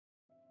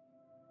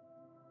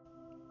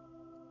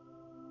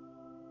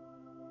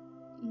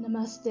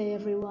Namaste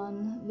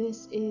everyone,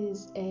 this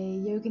is a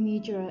Yoga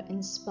Nidra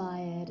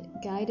inspired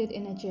guided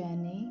inner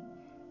journey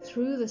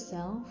through the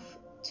self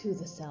to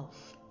the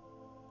self.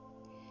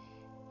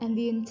 And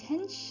the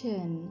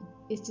intention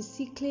is to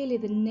see clearly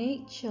the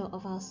nature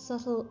of our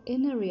subtle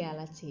inner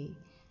reality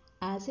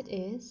as it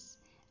is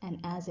and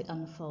as it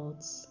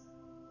unfolds.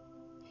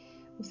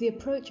 With the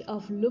approach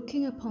of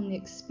looking upon the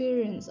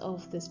experience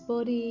of this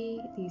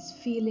body, these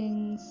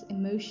feelings,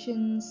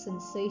 emotions,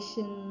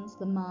 sensations,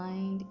 the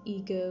mind,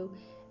 ego,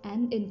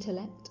 and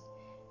intellect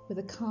with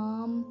a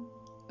calm,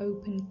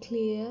 open,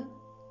 clear,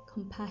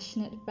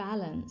 compassionate,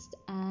 balanced,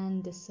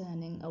 and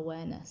discerning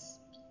awareness.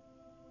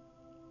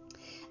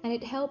 And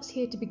it helps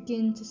here to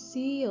begin to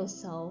see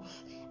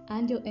yourself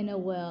and your inner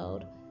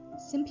world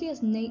simply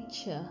as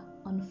nature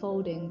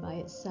unfolding by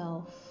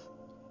itself,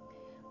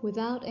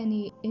 without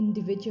any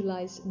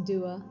individualized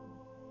doer.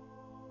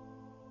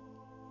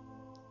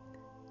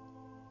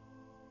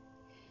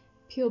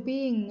 Pure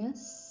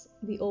beingness,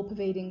 the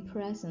all-pervading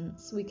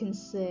presence, we can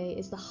say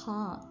is the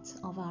heart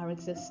of our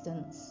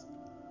existence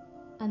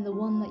and the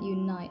one that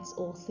unites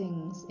all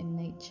things in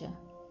nature.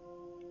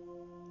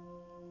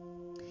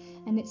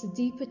 And it's a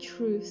deeper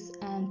truth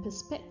and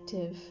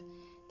perspective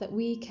that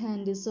we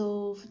can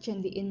dissolve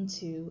gently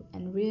into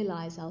and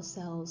realize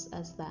ourselves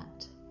as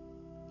that.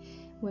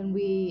 When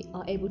we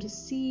are able to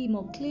see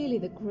more clearly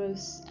the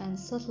gross and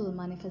subtle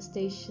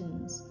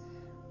manifestations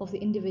of the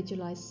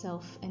individualized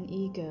self and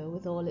ego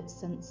with all its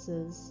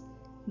senses,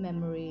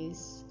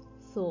 memories,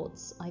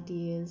 thoughts,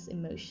 ideas,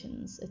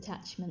 emotions,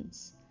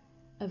 attachments,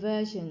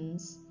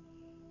 aversions,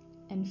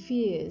 and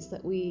fears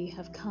that we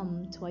have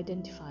come to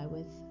identify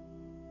with.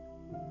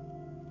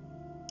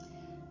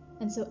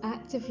 And so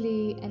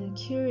actively and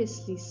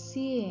curiously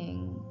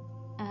seeing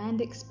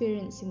and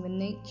experiencing the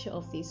nature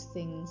of these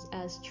things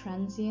as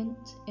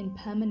transient,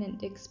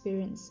 impermanent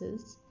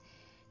experiences,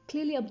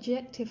 clearly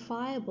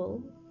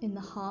objectifiable in the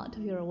heart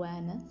of your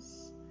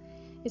awareness,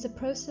 is a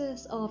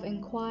process of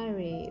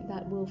inquiry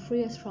that will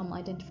free us from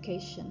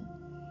identification,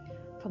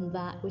 from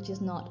that which is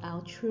not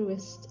our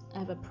truest,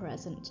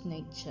 ever-present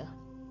nature,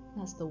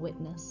 as the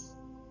witness.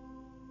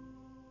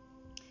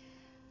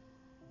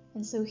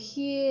 And so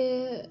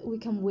here we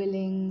come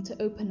willing to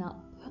open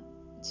up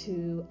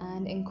to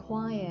and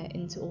inquire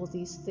into all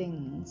these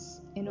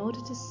things in order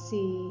to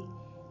see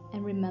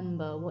and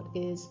remember what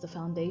is the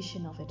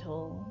foundation of it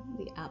all,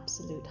 the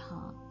absolute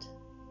heart,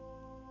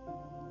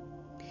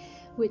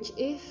 which,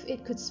 if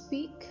it could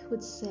speak,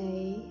 would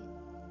say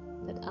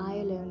that I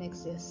alone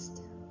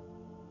exist,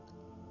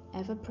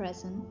 ever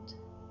present,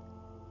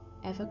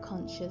 ever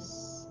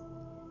conscious,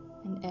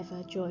 and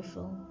ever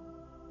joyful.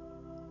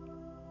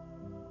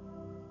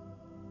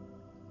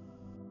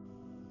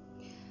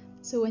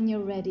 So when you're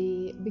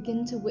ready,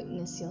 begin to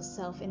witness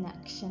yourself in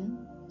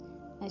action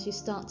as you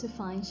start to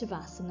find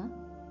Shavasana,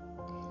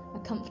 a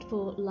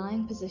comfortable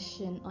lying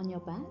position on your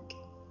back.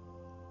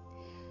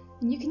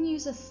 And you can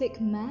use a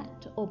thick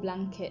mat or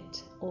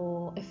blanket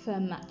or a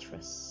firm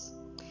mattress,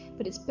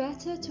 but it's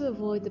better to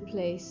avoid the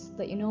place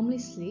that you normally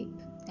sleep,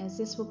 as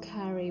this will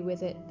carry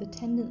with it the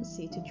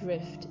tendency to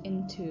drift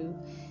into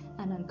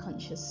an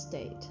unconscious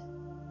state.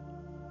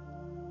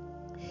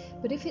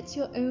 But if it's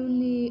your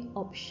only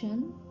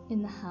option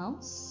in the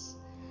house,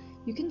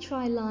 you can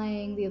try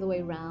lying the other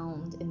way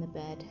round in the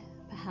bed,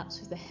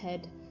 perhaps with the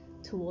head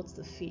towards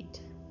the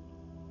feet.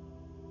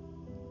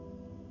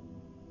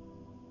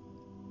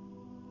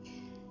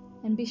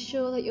 And be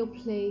sure that your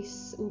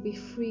place will be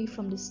free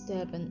from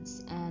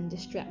disturbance and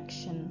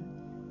distraction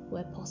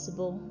where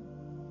possible,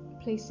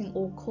 placing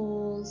all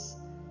calls,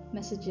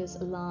 messages,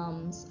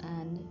 alarms,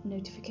 and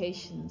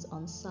notifications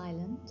on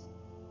silent.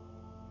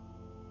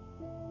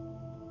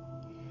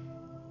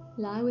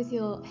 Lie with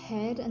your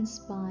head and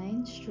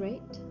spine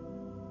straight,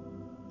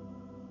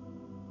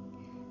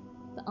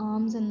 the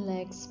arms and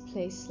legs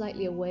placed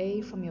slightly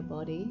away from your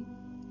body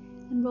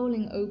and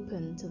rolling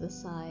open to the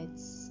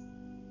sides.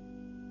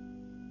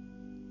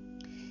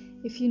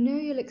 If you know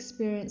you'll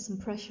experience some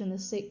pressure in the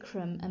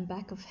sacrum and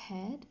back of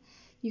head,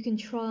 you can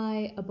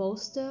try a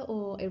bolster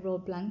or a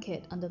rolled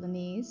blanket under the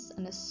knees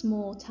and a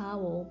small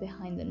towel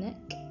behind the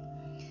neck,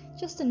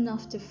 just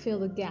enough to fill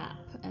the gap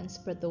and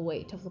spread the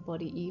weight of the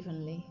body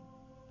evenly.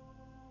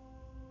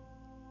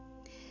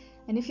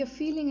 And if you're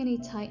feeling any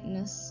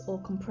tightness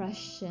or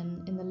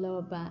compression in the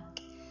lower back,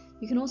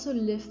 you can also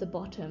lift the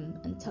bottom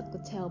and tuck the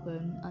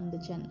tailbone under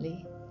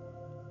gently.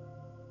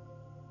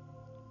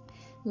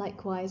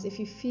 Likewise, if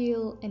you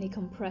feel any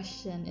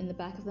compression in the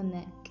back of the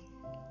neck,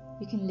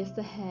 you can lift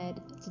the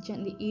head to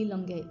gently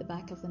elongate the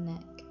back of the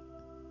neck.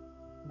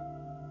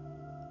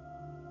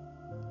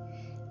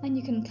 And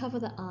you can cover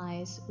the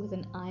eyes with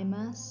an eye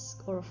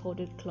mask or a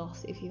folded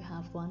cloth if you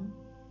have one.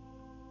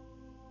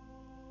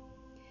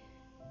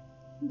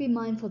 Be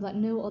mindful that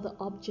no other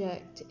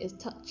object is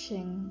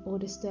touching or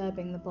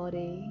disturbing the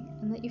body,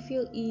 and that you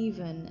feel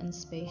even and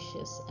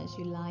spacious as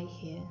you lie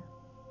here.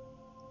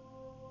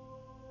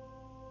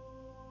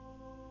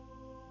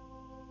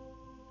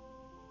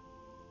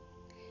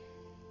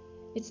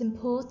 It's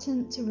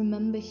important to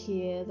remember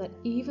here that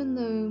even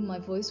though my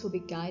voice will be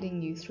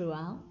guiding you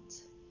throughout,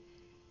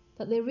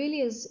 that there really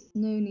is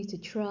no need to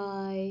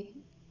try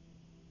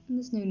and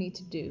there's no need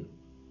to do.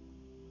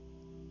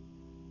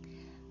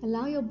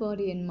 Allow your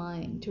body and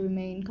mind to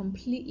remain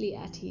completely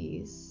at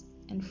ease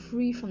and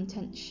free from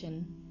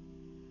tension.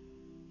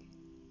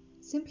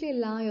 Simply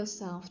allow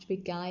yourself to be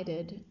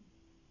guided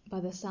by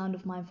the sound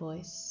of my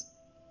voice,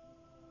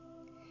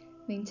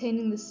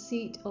 maintaining the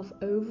seat of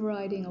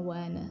overriding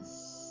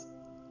awareness,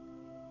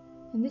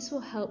 and this will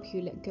help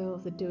you let go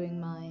of the doing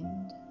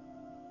mind.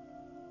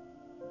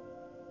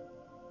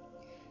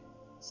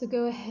 So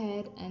go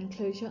ahead and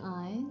close your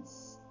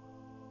eyes,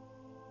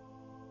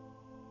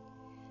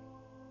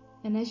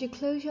 and as you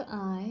close your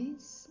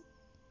eyes,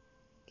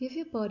 give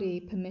your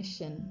body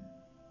permission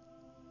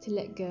to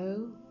let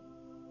go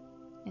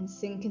and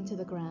sink into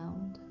the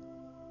ground.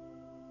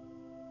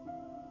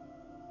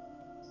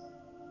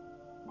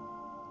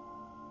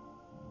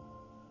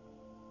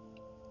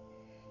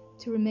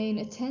 To remain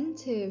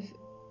attentive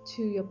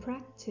to your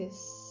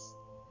practice,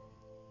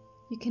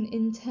 you can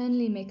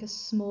internally make a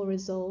small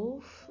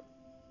resolve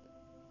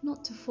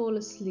not to fall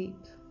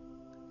asleep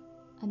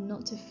and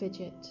not to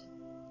fidget,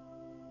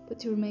 but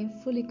to remain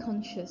fully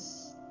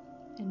conscious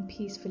and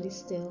peacefully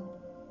still.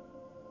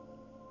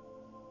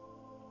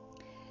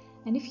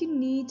 And if you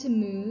need to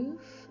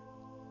move,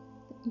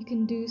 you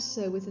can do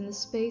so within the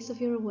space of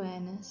your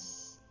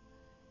awareness.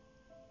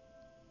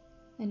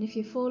 And if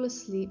you fall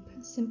asleep,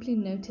 simply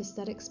notice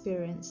that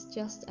experience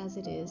just as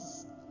it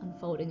is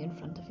unfolding in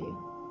front of you.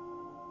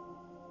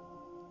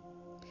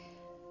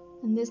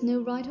 And there's no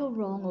right or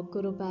wrong or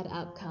good or bad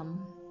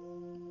outcome,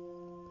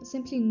 but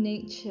simply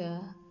nature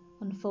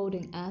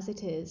unfolding as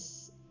it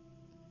is.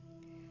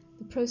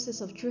 The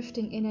process of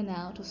drifting in and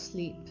out of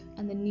sleep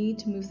and the need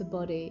to move the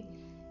body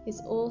is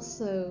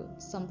also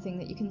something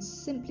that you can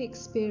simply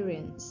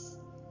experience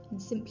and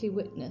simply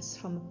witness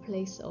from a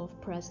place of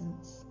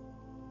presence.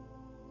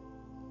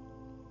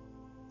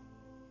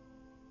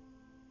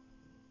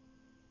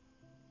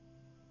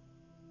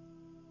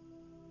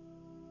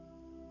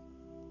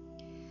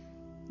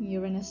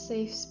 You're in a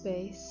safe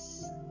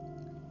space,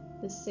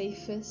 the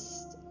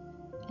safest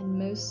and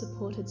most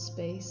supported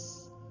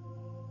space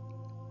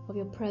of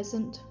your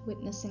present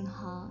witnessing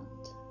heart.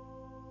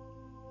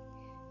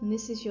 And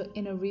this is your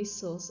inner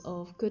resource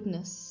of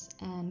goodness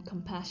and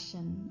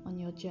compassion on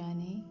your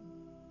journey.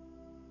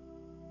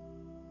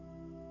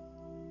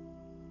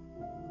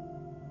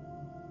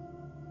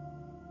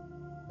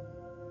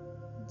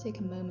 Take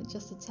a moment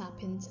just to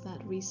tap into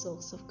that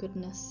resource of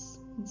goodness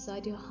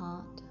inside your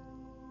heart.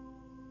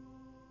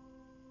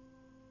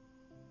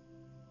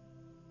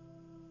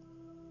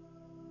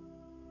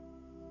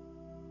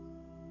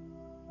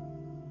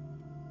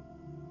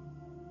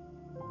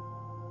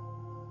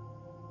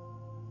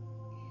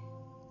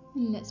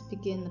 And let's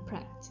begin the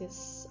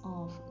practice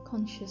of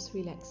conscious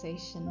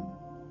relaxation.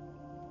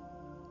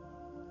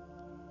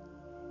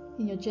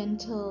 In your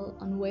gentle,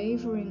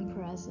 unwavering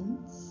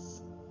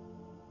presence,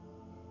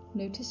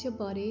 notice your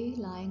body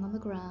lying on the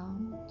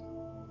ground.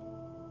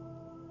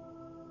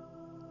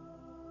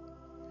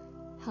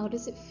 How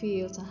does it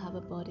feel to have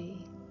a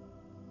body?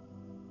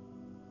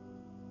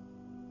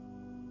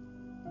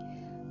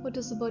 What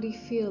does the body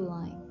feel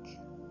like?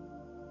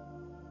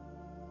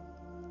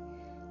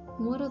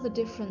 What are the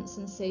different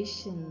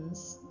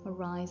sensations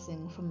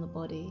arising from the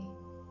body?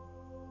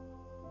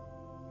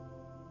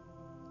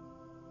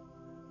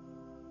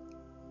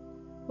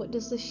 What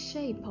does the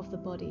shape of the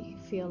body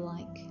feel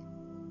like?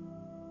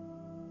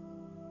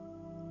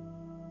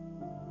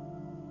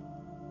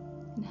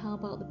 And how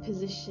about the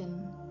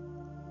position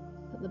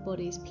that the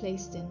body is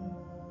placed in?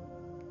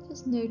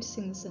 Just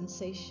noticing the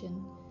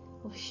sensation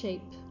of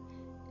shape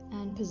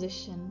and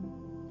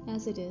position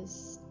as it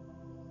is.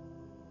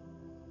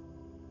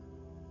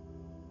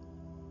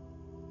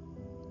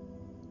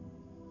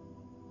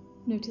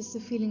 Notice the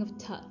feeling of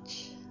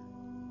touch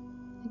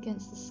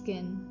against the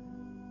skin,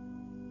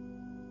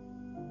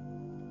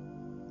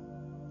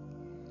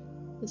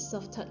 the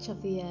soft touch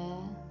of the air,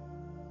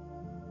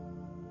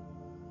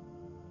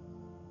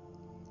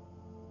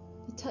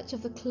 the touch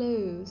of the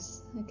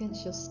clothes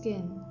against your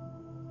skin,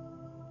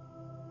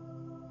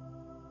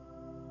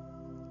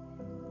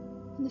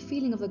 and the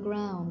feeling of the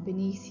ground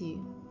beneath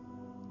you.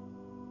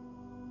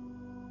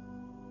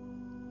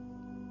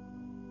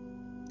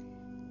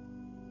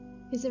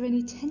 Is there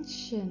any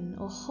tension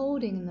or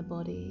holding in the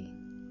body?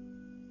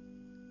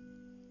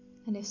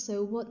 And if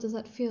so, what does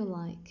that feel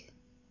like?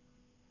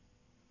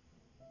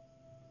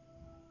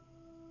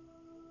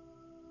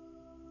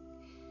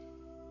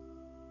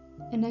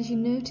 And as you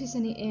notice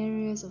any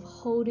areas of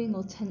holding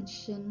or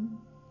tension,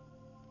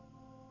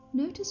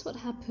 notice what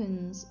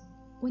happens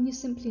when you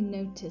simply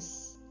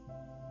notice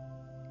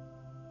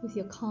with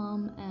your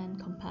calm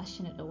and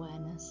compassionate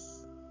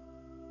awareness.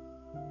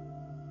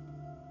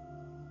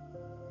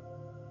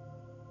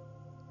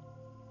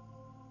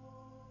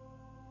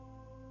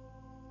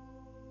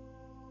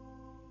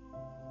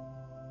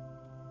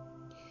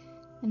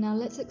 And now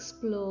let's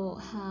explore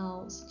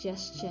how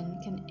suggestion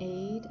can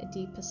aid a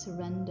deeper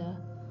surrender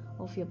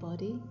of your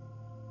body.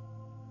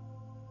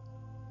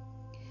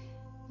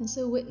 And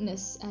so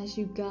witness as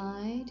you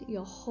guide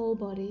your whole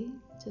body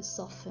to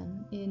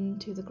soften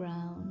into the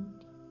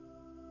ground,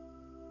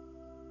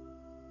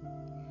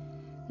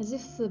 as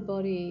if the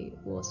body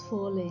was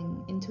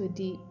falling into a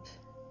deep,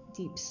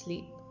 deep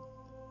sleep,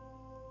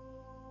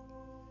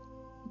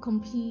 a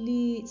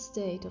complete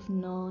state of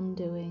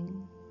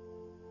non-doing.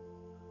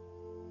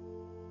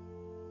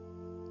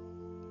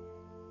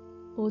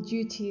 All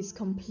duties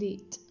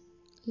complete,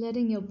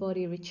 letting your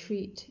body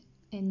retreat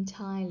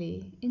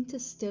entirely into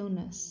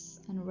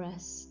stillness and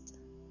rest.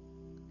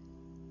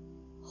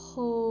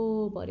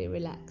 Whole body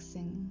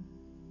relaxing,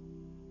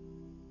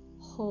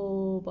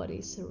 whole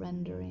body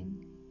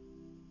surrendering.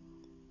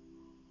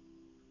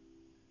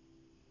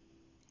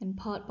 And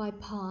part by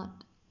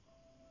part,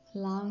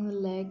 allowing the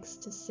legs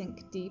to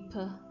sink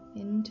deeper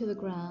into the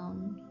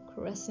ground,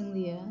 caressing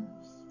the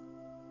earth.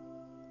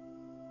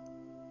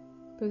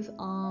 Both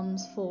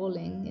arms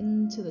falling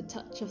into the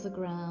touch of the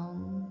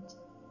ground.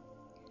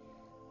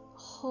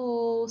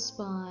 Whole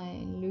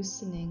spine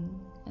loosening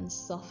and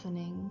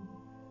softening.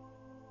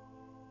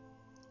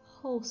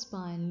 Whole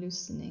spine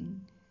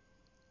loosening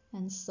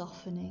and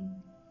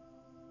softening.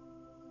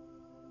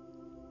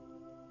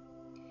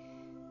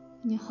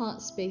 And your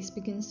heart space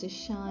begins to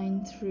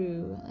shine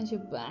through as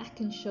your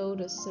back and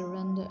shoulders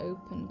surrender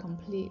open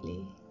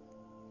completely.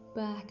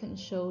 Back and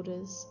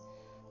shoulders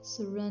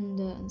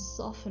surrender and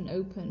soften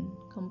open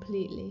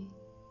completely.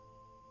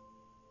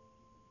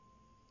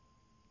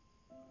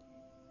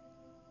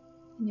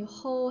 And your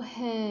whole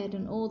head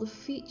and all the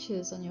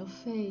features on your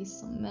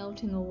face are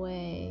melting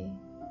away.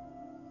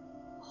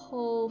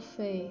 Whole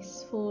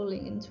face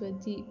falling into a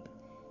deep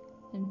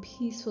and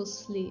peaceful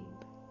sleep.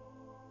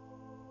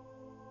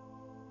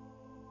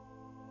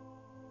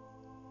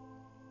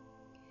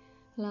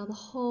 Allow the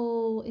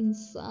whole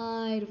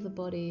inside of the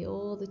body,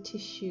 all the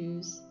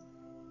tissues,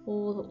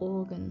 all the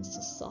organs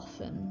to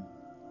soften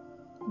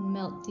and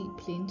melt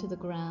deeply into the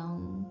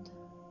ground,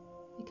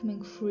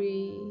 becoming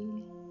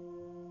free,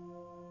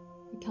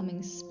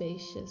 becoming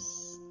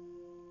spacious.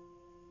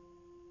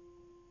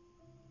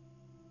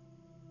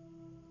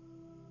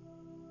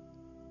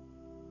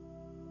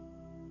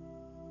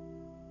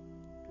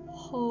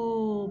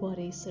 Whole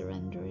body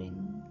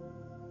surrendering,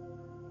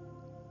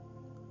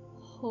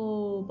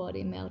 whole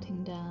body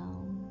melting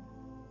down,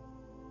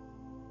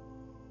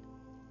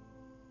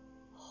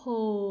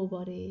 whole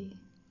body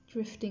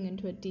drifting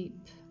into a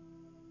deep,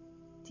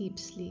 deep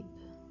sleep.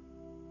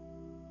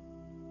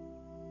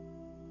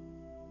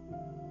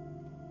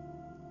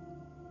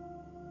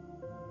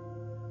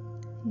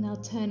 Now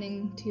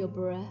turning to your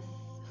breath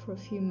for a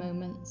few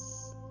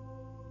moments.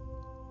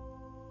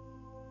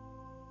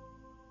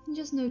 And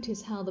just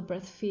notice how the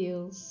breath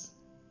feels.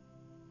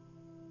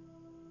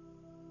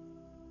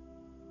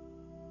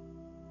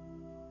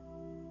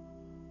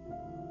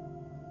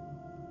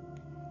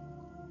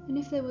 And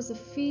if there was a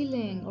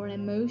feeling or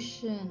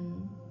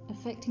emotion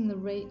affecting the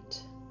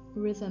rate,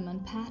 rhythm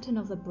and pattern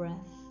of the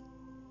breath,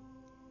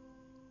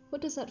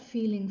 what does that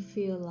feeling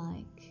feel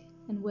like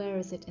and where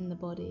is it in the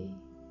body?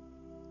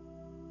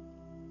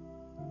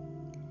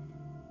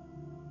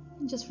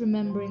 And just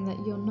remembering that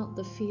you're not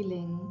the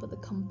feeling but the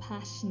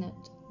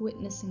compassionate,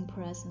 witnessing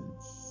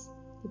presence,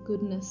 the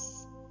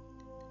goodness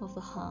of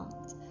the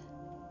heart.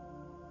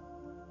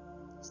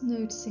 Just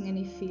noticing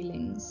any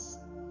feelings,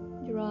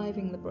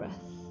 driving the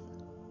breath.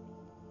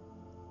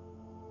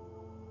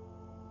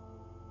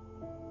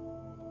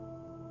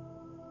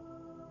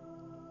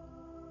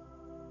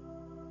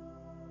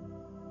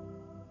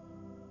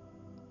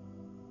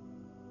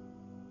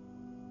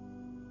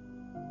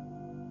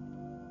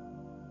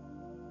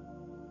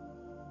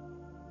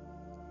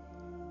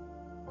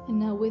 And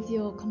now with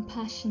your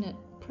compassionate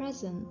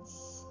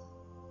presence,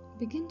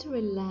 begin to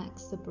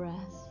relax the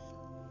breath.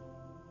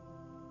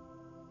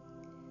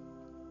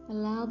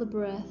 Allow the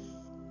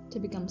breath to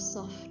become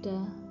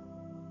softer,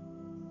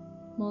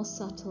 more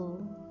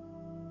subtle,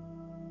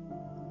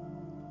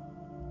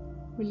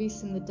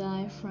 releasing the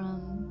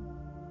diaphragm,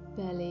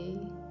 belly,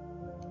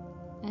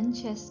 and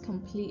chest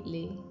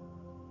completely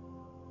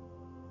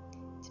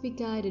to be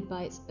guided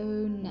by its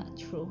own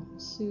natural,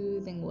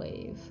 soothing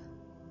wave.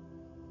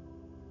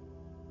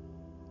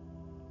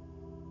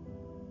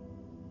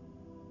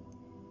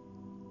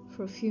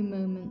 For a few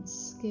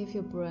moments, give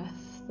your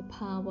breath the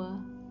power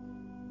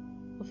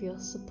of your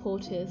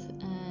supportive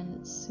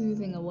and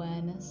soothing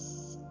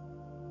awareness,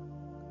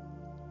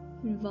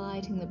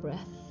 inviting the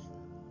breath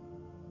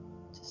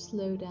to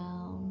slow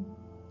down,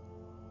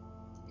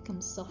 to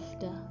become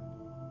softer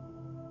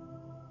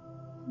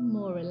and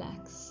more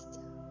relaxed.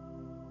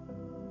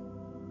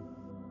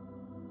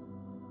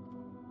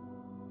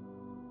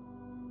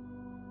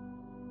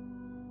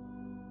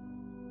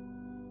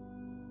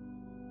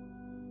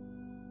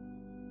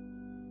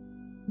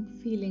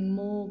 Feeling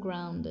more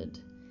grounded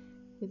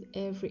with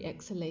every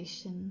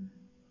exhalation,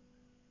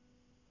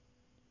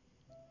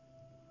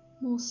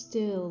 more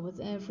still with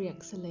every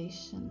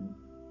exhalation.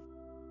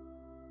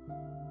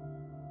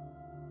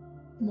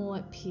 more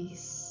at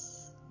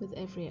peace with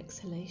every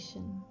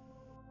exhalation.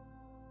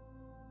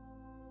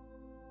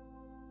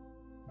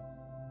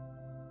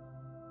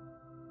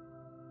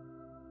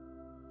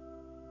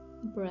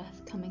 The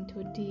breath coming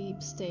to a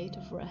deep state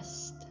of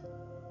rest.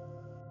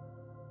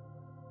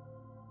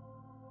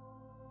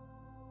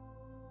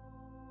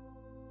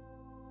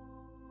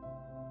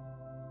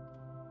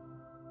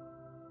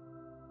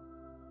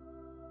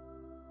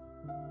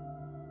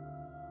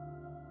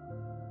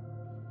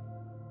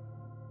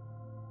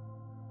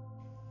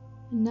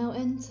 And now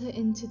enter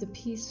into the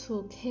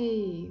peaceful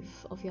cave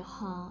of your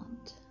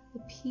heart,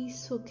 the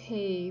peaceful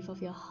cave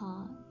of your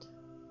heart,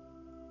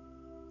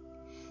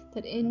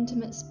 that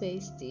intimate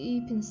space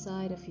deep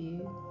inside of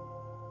you,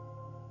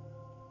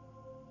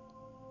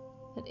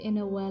 that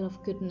inner well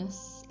of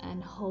goodness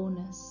and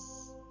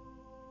wholeness,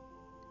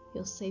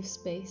 your safe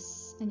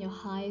space and your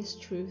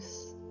highest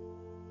truth.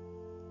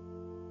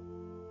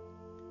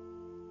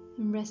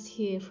 And rest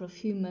here for a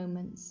few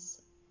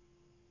moments,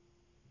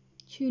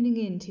 tuning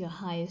in to your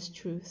highest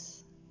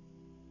truth.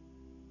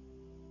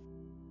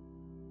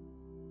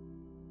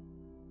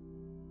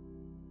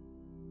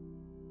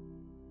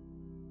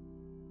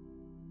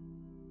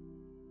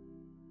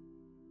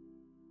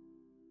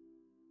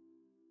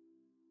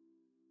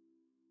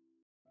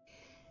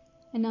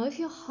 And now if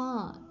your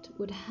heart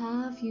would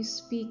have you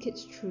speak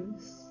its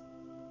truth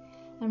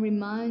and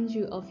remind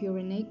you of your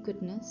innate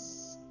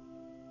goodness,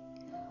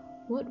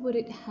 what would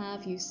it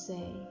have you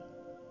say?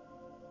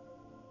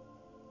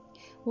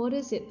 What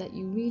is it that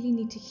you really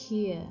need to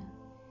hear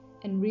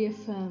and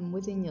reaffirm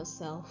within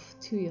yourself,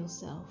 to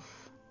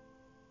yourself?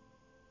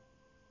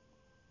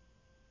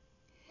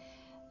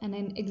 And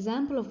an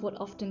example of what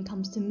often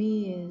comes to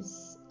me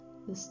is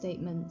the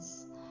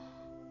statements,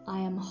 I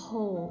am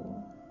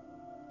whole,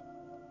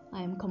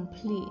 I am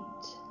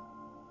complete,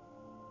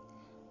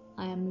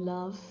 I am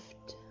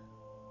loved,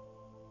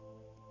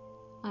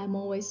 I am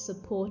always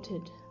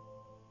supported,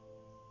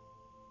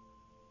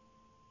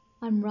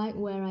 I'm right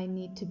where I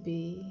need to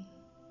be,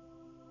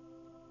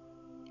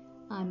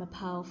 I'm a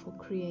powerful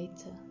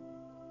creator.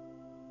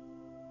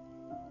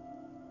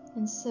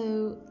 And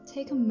so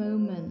take a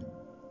moment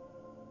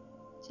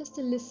just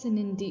to listen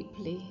in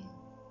deeply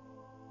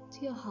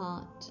to your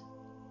heart.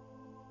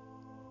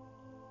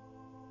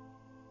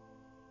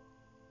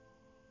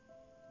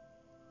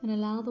 And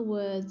allow the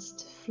words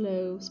to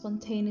flow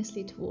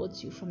spontaneously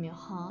towards you from your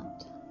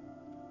heart.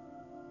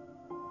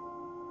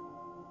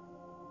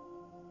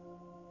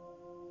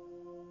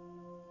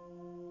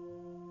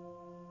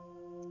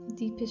 The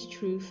deepest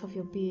truth of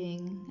your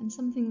being, and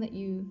something that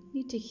you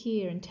need to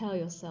hear and tell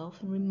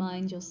yourself and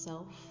remind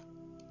yourself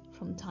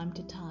from time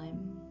to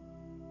time.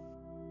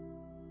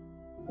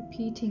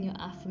 Repeating your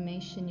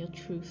affirmation, your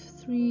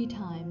truth 3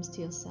 times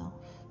to yourself.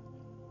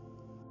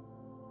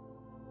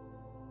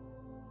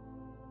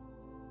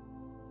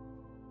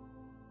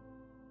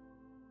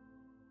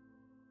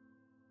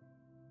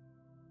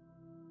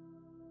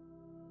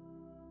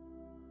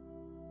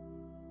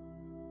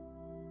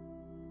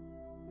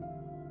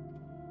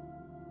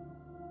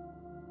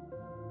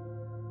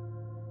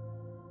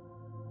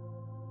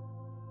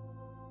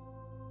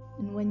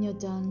 And when you're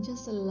done,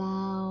 just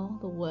allow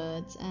the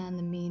words and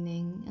the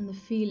meaning and the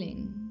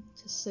feeling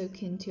to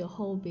soak into your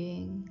whole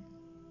being.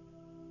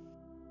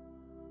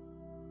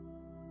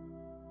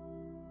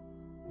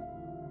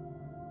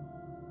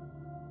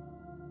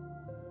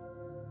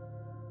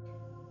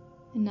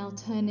 And now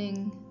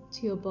turning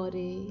to your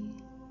body,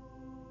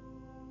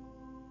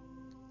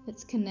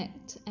 let's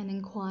connect and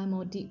inquire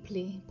more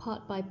deeply,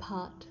 part by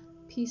part,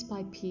 piece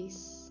by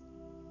piece.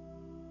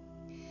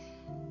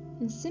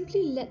 And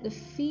simply let the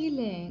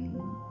feeling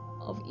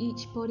of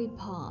each body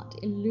part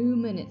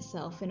illumine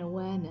itself in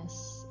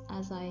awareness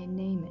as I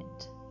name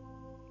it.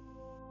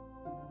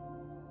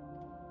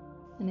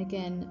 And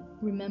again,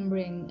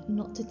 remembering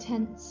not to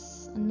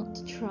tense and not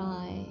to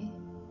try,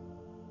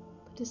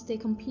 but to stay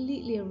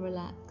completely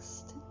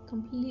relaxed,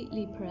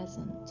 completely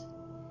present.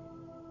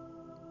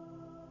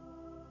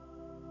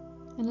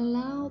 And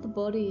allow the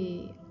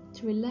body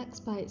to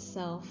relax by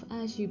itself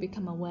as you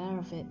become aware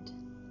of it.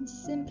 And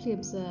simply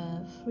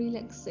observe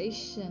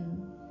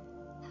relaxation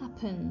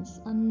happens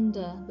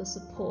under the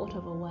support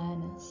of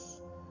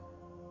awareness.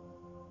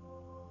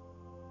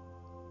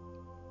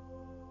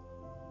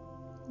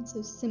 And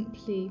so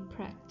simply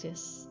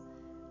practice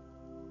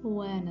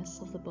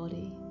awareness of the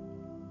body.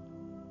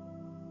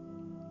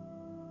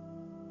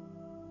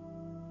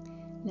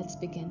 Let's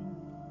begin.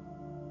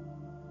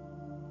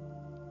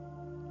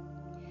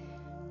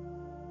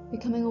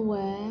 Becoming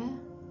aware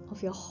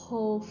of your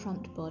whole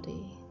front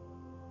body.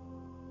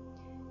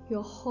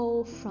 Your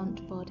whole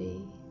front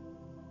body.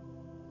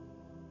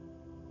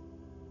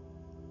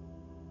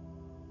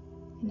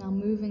 Now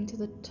moving to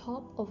the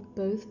top of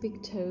both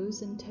big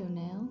toes and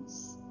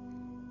toenails.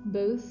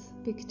 Both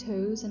big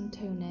toes and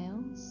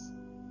toenails.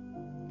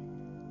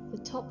 The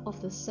top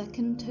of the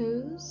second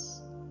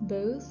toes.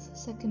 Both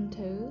second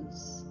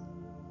toes.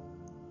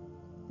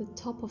 The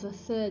top of the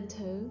third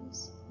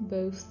toes.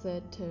 Both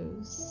third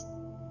toes.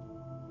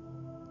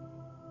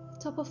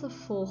 top of the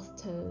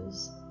fourth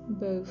toes,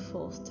 both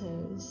fourth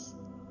toes,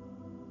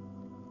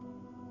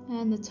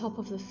 and the top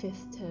of the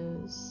fifth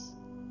toes,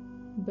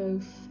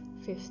 both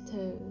fifth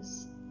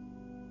toes.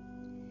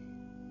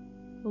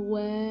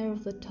 Aware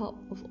of the top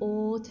of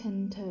all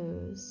 10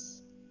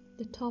 toes,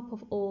 the top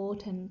of all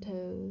 10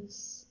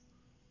 toes.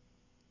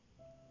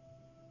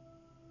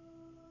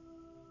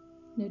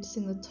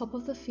 Noticing the top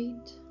of the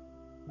feet,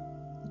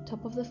 the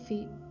top of the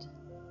feet,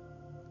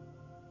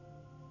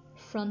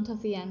 front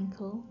of the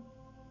ankle,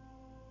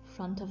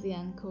 front of the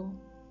ankle,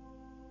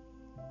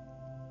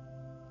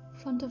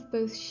 front of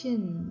both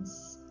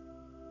shins,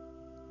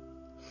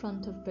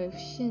 front of both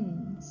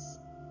shins,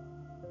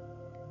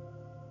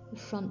 the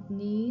front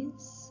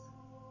knees,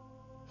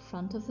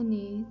 front of the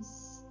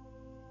knees,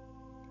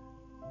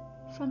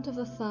 front of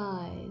the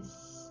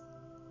thighs,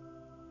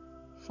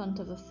 front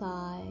of the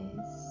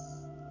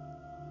thighs,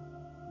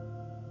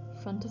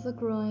 front of the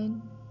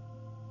groin,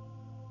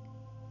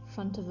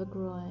 front of the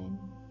groin,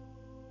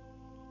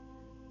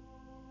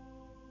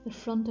 the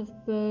front of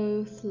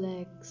both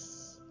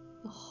legs,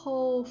 the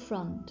whole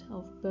front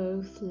of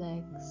both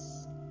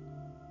legs,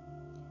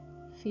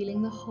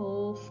 feeling the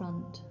whole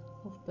front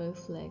of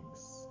both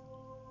legs.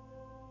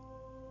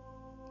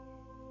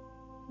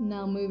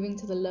 Now moving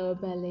to the lower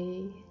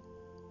belly,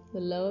 the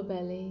lower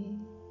belly,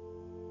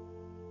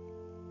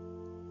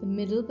 the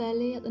middle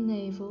belly at the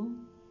navel,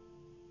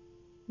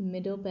 the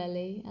middle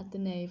belly at the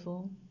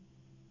navel.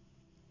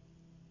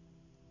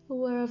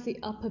 Aware of the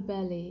upper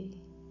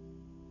belly,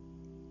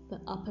 the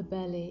upper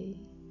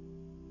belly,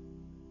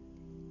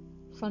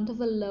 front of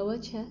the lower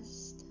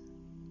chest,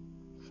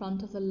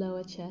 front of the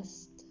lower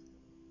chest,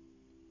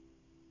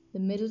 the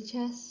middle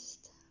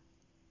chest,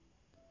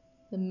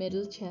 the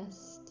middle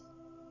chest,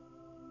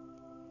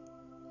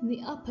 and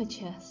the upper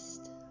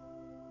chest,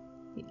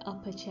 the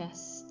upper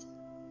chest,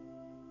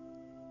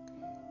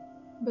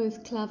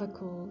 both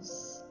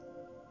clavicles,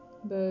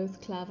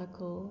 both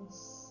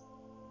clavicles,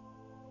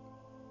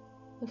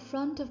 the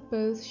front of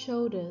both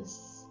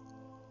shoulders,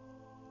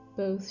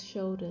 both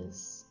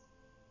shoulders,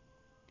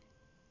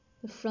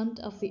 the front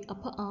of the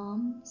upper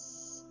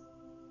arms,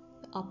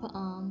 the upper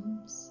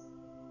arms,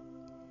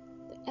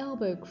 the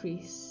elbow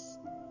crease,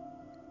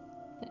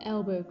 the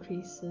elbow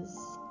creases,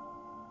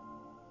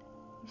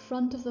 the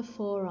front of the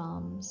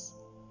forearms,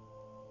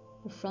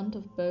 the front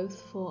of both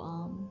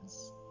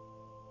forearms,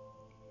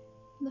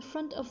 and the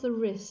front of the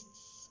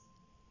wrists,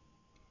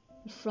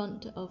 the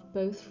front of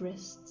both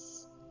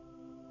wrists,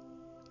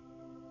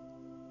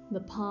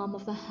 the palm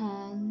of the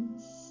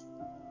hands,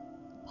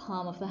 the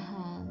palm of the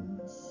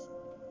hands,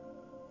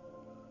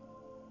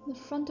 the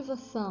front of the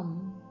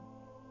thumb,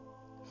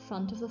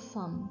 front of the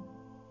thumb,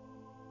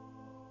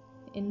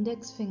 the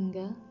index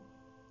finger,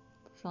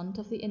 front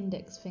of the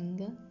index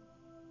finger,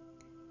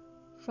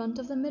 front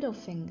of the middle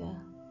finger,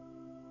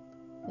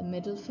 the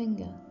middle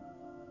finger,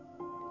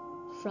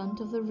 front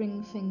of the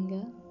ring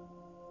finger,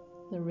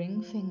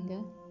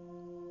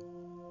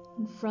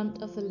 and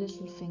front of the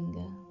little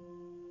finger,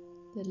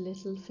 the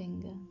little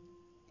finger.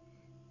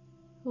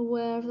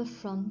 Aware of the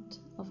front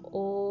of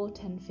all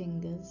 10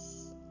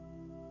 fingers,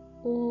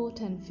 all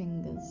 10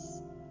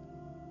 fingers.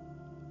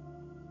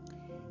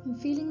 And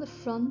feeling the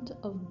front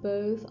of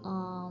both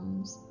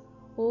arms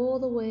all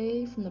the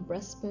way from the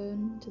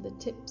breastbone to the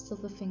tips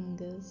of the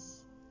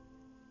fingers,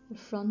 the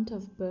front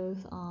of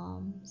both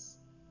arms.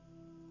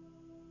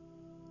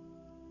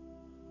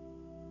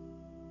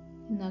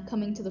 And now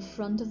coming to the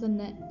front of the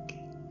neck,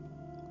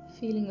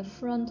 feeling the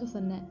front of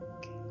the neck,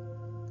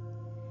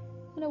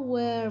 and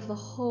aware of the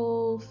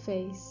whole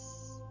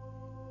face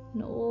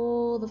and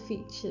all the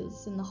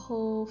features in the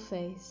whole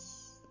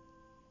face.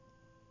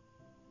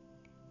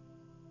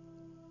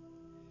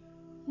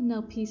 And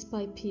now piece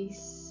by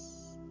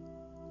piece,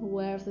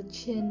 aware of the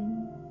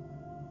chin,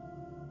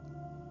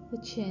 the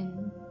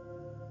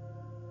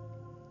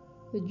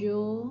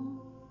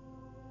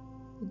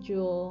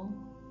jaw,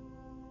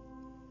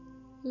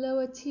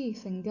 lower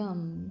teeth and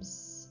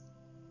gums,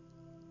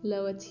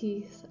 lower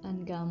teeth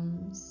and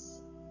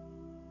gums,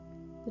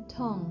 the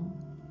tongue,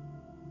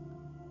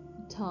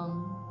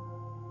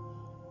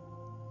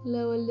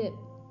 lower lip,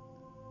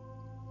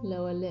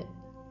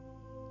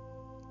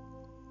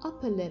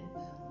 upper lip,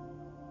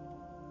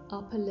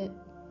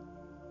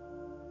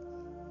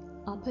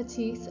 upper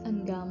teeth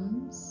and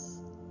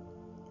gums,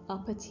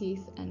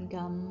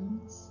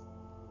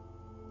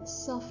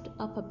 soft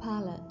upper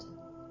palate,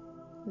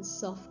 the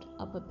soft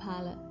upper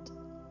palate,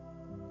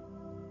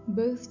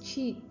 both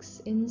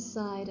cheeks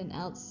inside and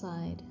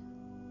outside,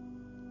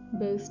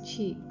 both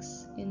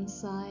cheeks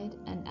inside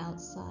and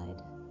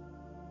outside,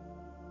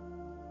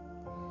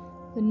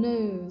 the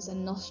nose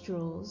and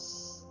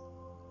nostrils,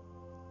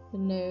 the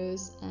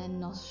nose and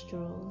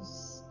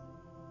nostrils,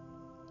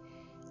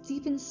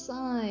 deep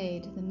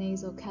inside the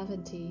nasal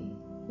cavity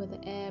where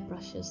the air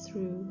brushes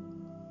through,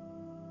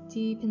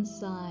 deep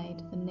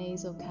inside the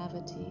nasal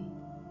cavity,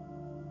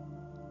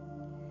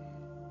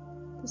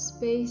 the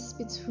space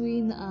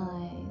between the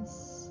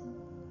eyes,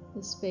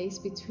 the space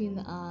between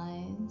the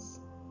eyes,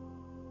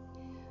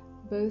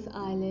 both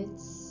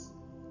eyelids,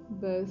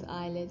 both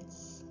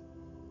eyelids,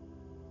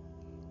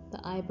 the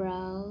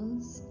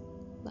eyebrows,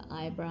 the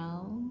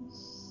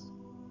eyebrows,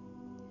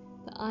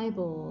 the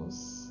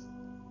eyeballs,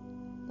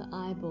 the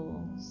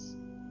eyeballs,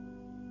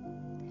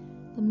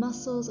 the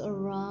muscles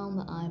around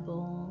the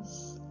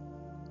eyeballs,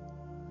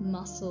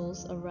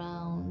 muscles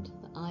around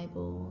the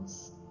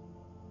eyeballs,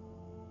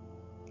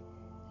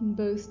 and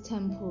both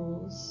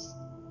temples,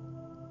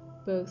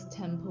 both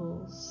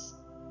temples,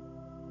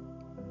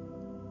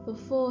 the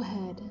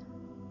forehead,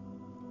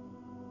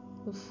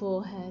 the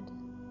forehead,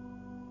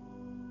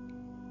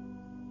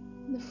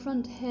 the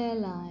front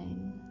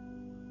hairline,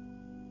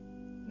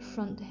 the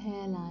front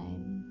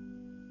hairline,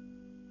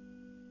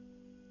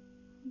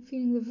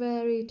 feeling the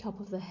very top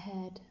of the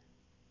head,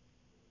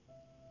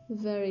 the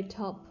very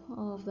top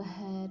of the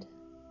head,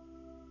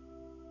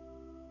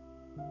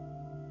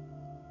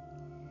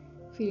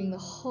 feeling the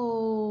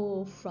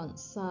whole front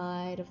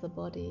side of the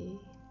body,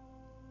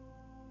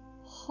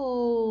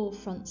 whole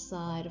front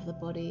side of the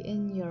body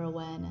in your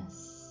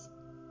awareness.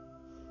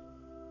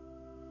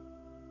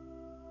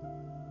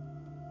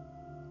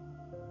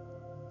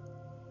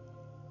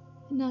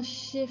 And now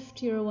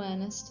shift your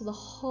awareness to the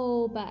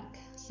whole back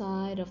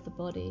side of the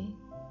body,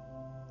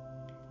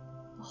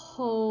 the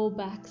whole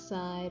back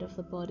side of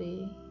the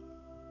body.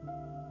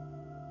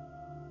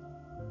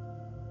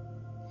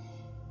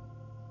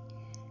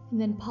 And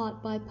then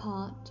part by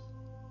part,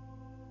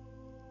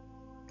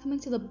 coming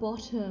to the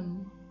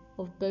bottom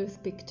of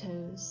both big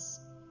toes,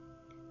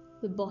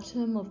 the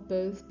bottom of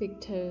both big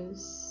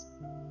toes,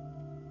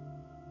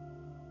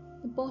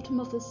 the bottom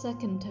of the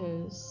second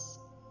toes,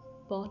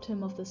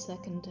 bottom of the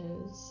second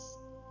toes,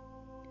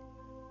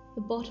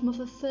 the bottom of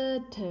the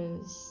third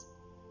toes,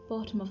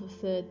 bottom of the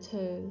third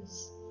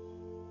toes,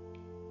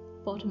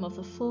 bottom of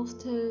the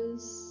fourth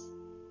toes,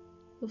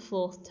 the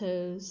fourth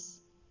toes,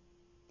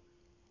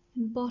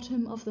 and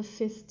bottom of the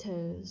fifth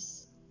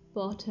toes,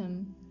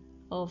 bottom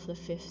of the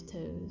fifth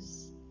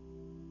toes.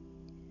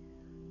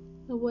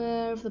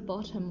 Aware of the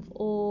bottom of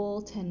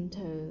all 10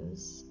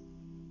 toes,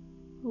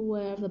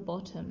 aware of the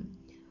bottom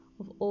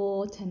of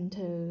all 10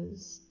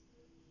 toes.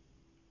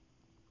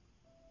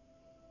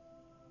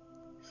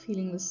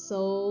 Feeling the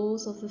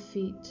soles of the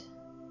feet,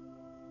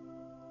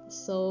 the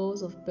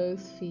soles of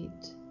both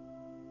feet,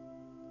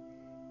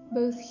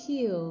 both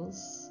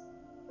heels,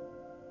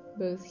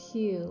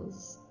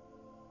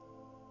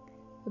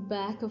 the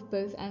back of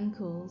both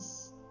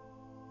ankles,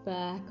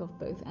 back of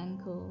both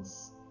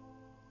ankles,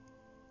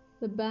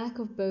 the back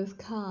of both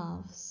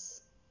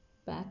calves,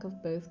 back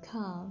of both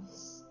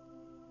calves,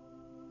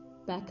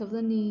 back of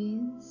the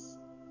knees,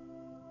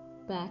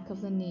 back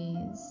of the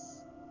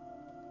knees,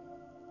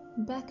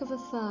 back of the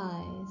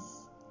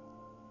thighs,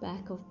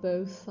 back of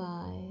both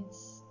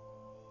thighs,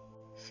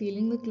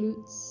 feeling the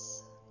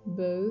glutes,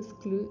 both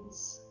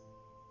glutes,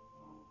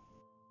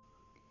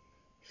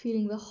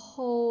 feeling the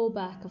whole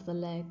back of the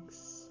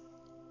legs,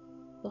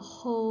 the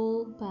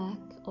whole back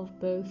of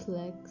both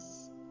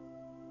legs,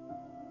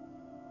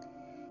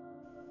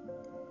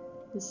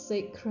 the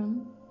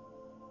sacrum,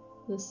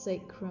 the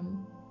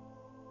sacrum,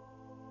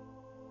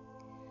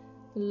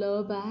 the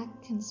lower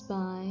back and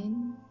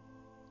spine,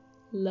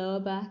 lower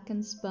back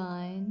and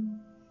spine,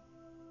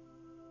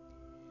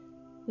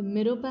 the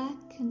middle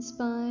back and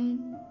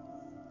spine,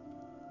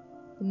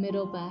 the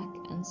middle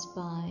back and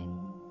spine.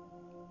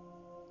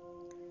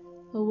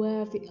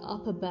 Aware of the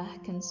upper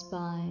back and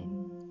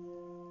spine,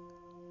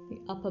 the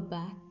upper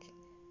back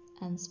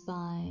and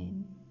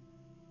spine.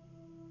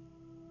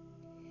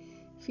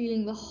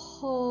 Feeling the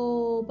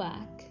whole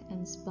back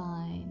and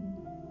spine,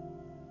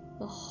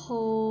 the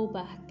whole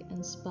back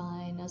and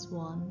spine as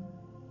one.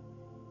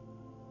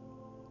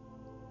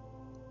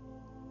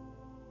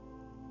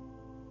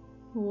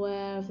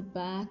 Aware of the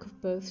back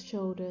of both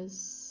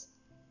shoulders,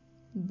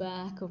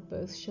 back of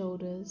both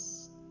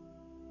shoulders,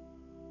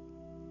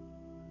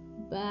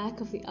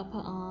 back of the upper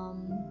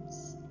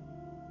arms,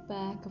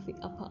 back of the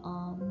upper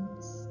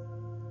arms,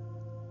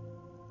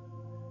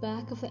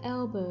 back of the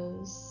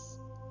elbows,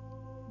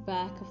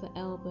 back of the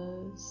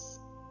elbows,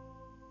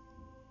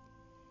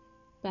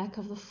 back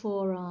of the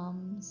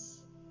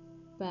forearms,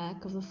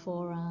 back of the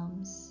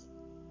forearms,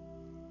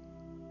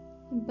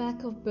 and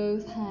back of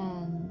both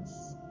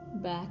hands,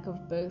 back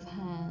of both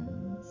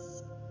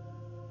hands,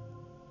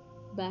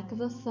 back of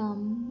the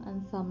thumb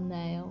and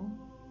thumbnail,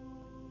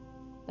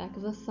 back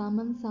of the thumb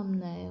and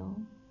thumbnail,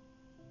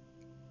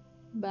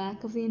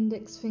 back of the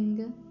index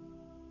finger,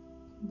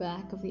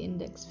 back of the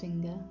index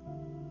finger,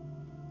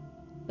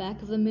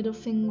 back of the middle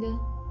finger,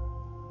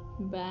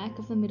 back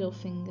of the middle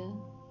finger,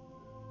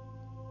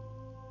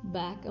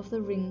 back of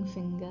the ring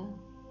finger,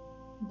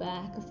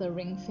 back of the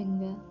ring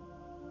finger,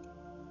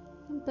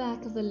 and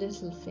back of the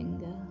little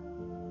finger,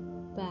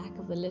 back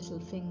of the little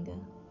finger.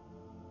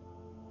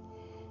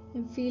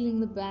 And feeling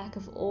the back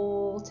of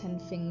all 10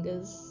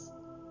 fingers,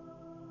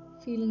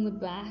 feeling the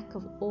back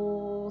of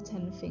all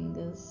 10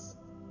 fingers.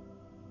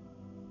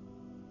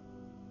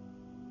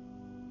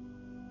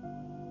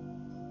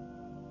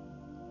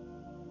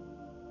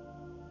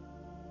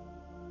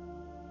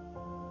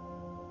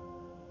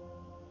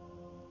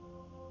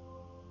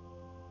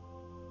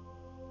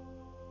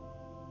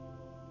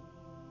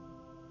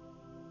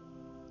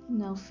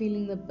 Now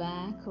feeling the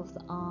back of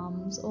the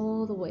arms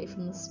all the way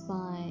from the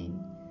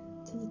spine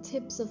to the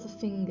tips of the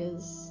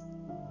fingers.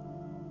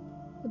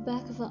 The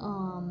back of the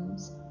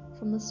arms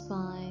from the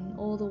spine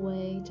all the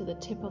way to the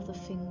tip of the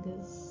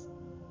fingers.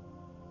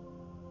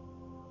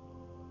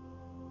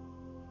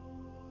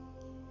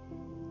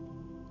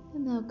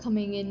 And now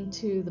coming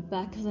into the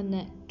back of the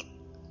neck,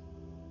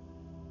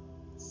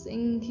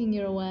 sinking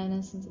your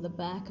awareness into the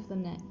back of the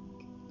neck,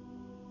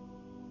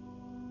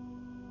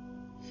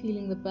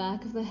 feeling the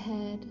back of the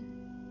head,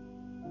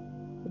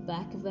 the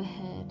back of the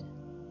head,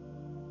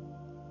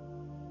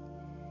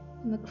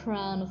 and the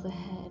crown of the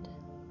head,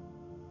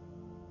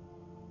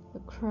 the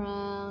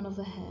crown of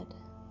the head.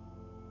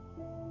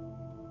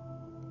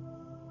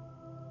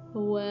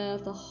 Aware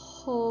of the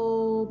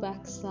whole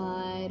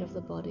backside of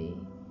the body.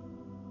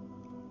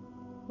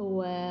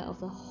 Aware of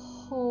the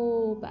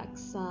whole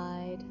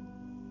backside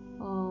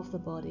of the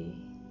body.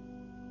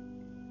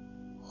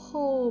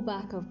 Whole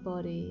back of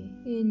body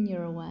in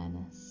your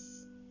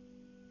awareness.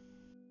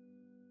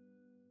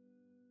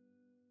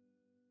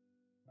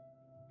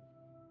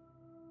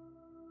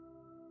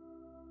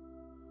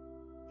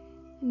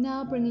 And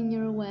now bringing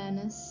your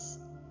awareness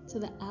to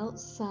the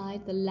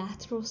outside, the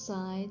lateral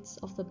sides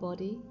of the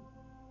body.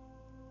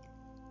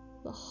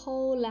 The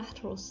whole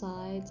lateral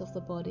sides of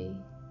the body.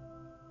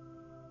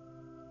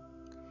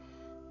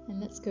 And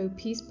let's go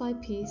piece by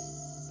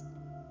piece,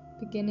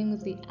 beginning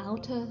with the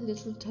outer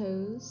little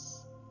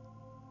toes,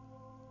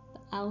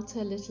 the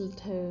outer little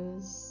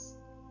toes,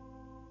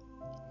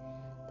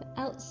 the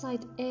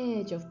outside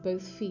edge of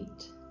both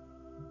feet,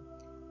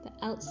 the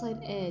outside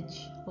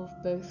edge of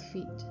both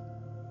feet,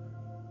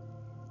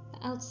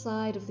 the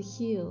outside of the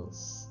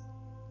heels,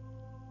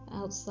 the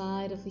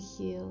outside of the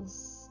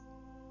heels,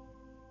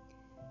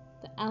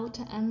 the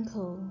outer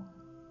ankle,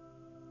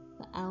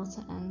 the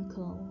outer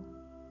ankle,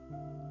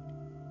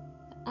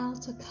 the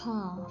outer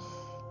calf,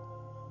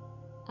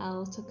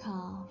 outer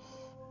calf,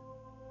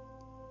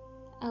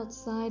 the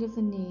outside of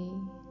the knee,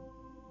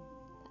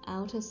 the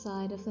outer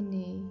side of the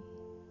knee,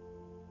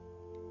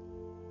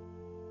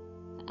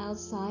 the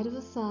outside of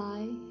the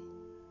thigh,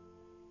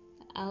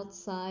 the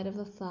outside of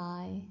the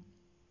thigh,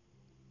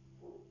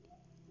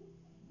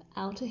 the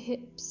outer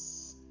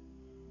hips,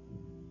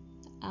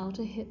 the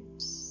outer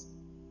hips,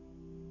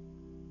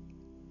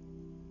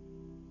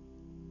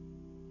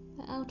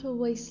 the outer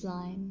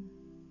waistline,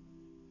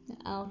 the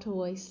outer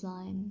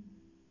waistline,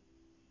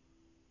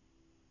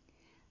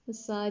 the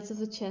sides of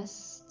the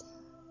chest,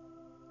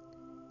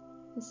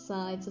 the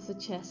sides of the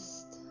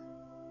chest,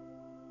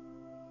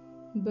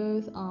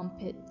 both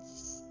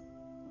armpits,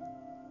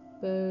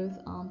 both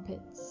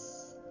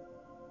armpits.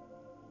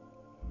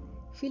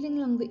 Feeling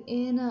along the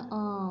inner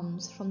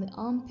arms from the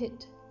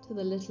armpit to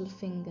the little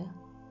finger,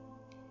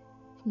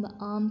 from the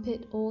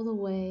armpit all the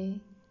way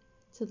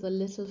to the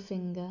little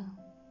finger.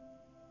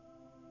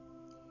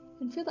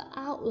 And feel the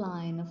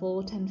outline of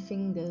all 10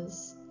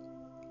 fingers,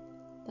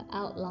 the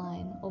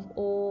outline of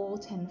all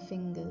 10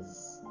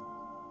 fingers.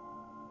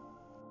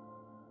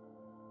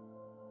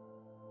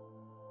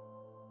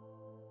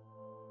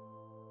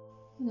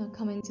 Now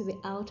coming to the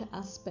outer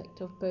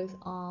aspect of both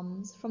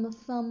arms, from the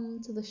thumb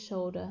to the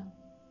shoulder.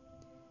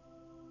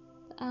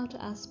 The outer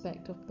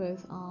aspect of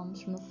both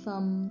arms, from the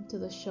thumb to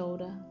the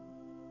shoulder.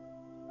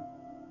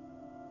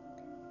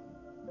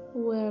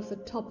 Aware of the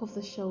top of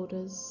the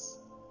shoulders,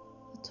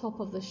 the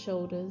top of the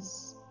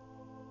shoulders,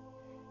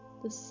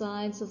 the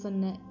sides of the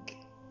neck,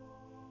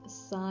 the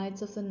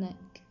sides of the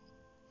neck,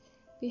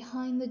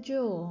 behind the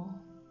jaw,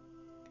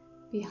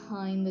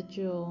 behind the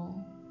jaw.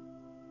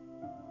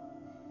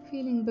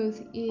 Feeling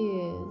both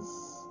ears,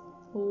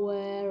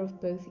 aware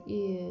of both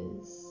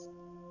ears,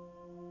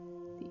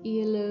 the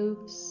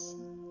earlobes,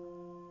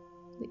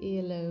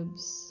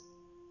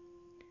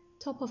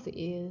 top of the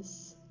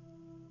ears,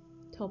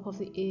 top of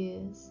the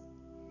ears,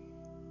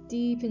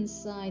 deep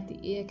inside the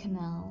ear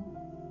canal,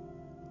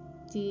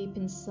 deep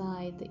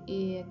inside the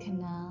ear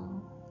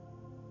canal,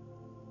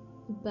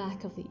 the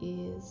back of the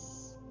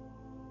ears,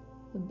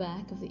 the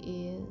back of the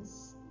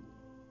ears.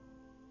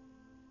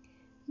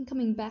 And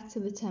coming back to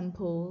the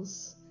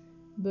temples,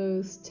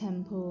 both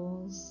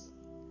temples,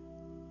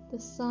 the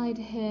side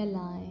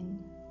hairline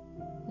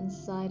and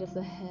side of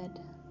the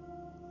head,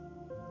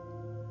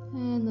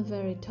 and the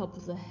very top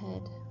of the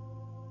head,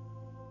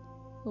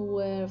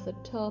 aware of the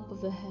top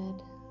of the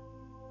head.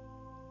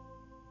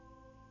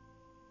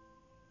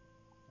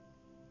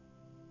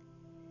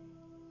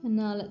 And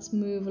now let's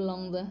move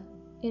along the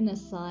inner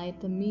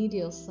side, the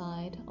medial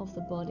side of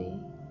the body.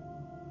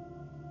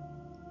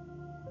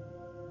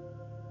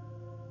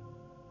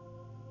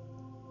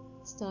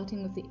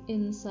 Starting with the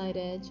inside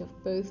edge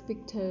of both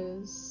big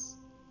toes,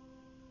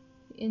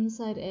 the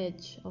inside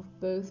edge of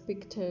both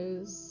big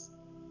toes,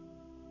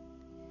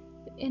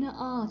 the inner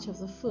arch of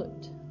the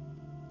foot,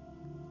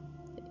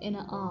 the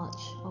inner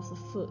arch of the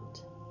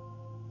foot,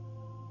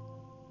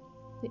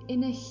 the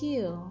inner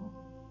heel,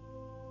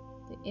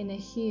 the inner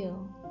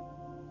heel,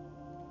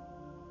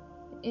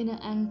 the inner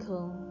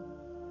ankle,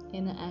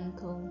 inner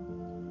ankle,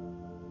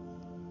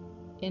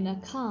 inner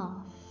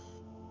calf,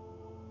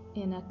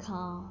 inner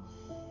calf,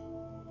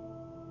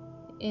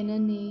 inner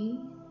knee,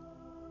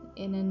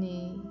 inner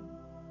knee,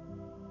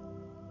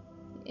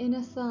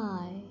 inner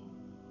thigh,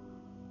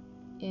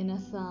 inner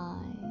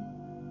thigh,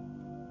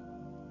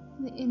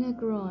 the inner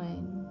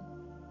groin,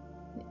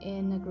 the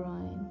inner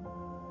groin.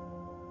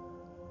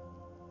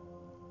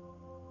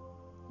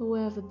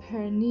 Aware of the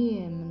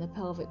perineum and the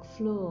pelvic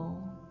floor,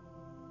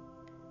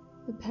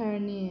 the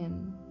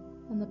perineum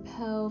and the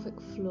pelvic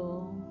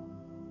floor.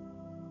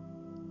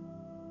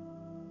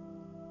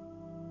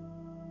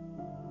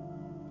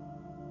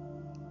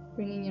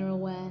 Bringing your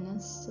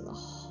awareness to the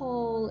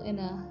whole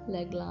inner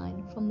leg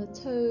line, from the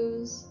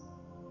toes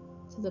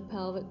to the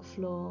pelvic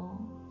floor,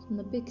 from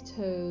the big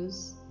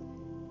toes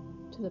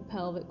to the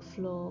pelvic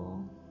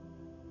floor,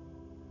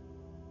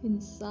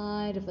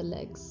 inside of the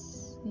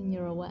legs in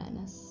your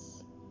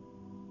awareness.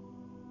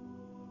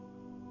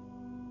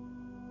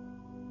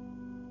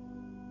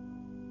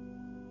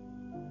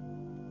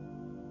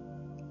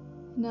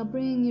 Now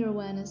bring your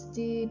awareness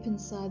deep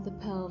inside the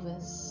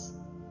pelvis,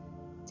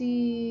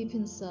 deep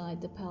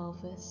inside the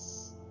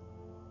pelvis,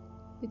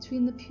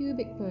 between the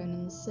pubic bone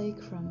and the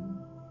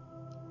sacrum,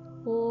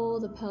 all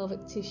the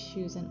pelvic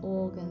tissues and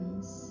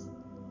organs,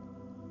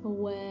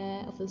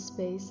 aware of the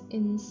space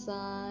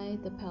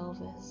inside the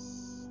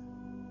pelvis.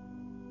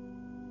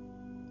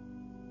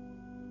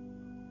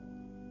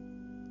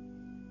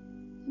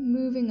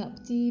 Moving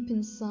up deep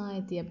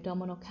inside the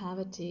abdominal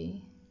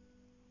cavity,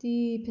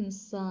 deep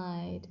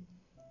inside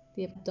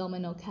the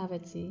abdominal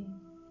cavity,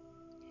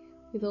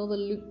 with all the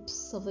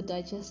loops of the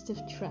digestive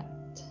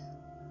tract,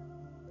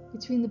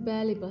 between the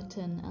belly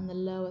button and the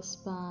lower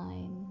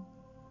spine,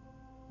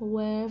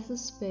 aware of the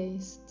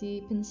space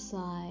deep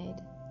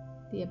inside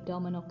the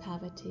abdominal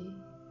cavity.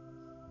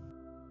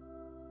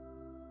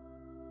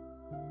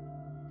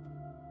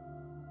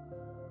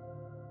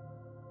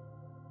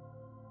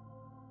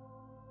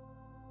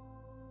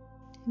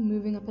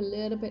 Moving up a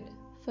little bit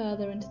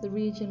further into the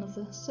region of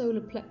the solar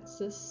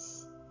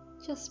plexus,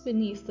 just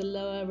beneath the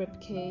lower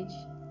rib cage,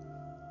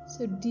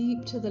 so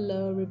deep to the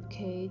lower rib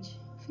cage,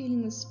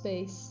 feeling the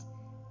space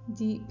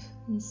deep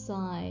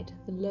inside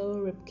the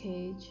lower rib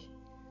cage,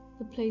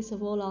 the place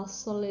of all our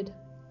solid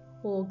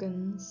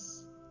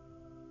organs,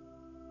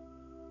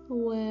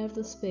 aware of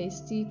the space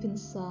deep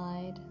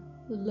inside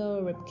the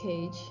lower rib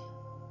cage.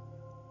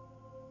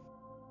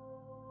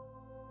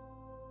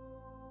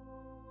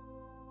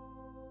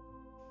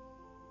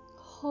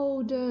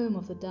 Whole dome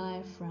of the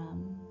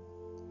diaphragm,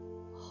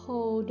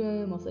 whole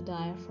dome of the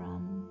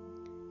diaphragm,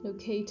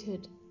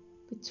 located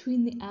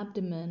between the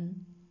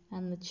abdomen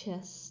and the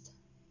chest,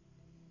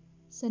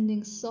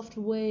 sending soft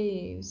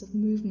waves of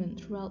movement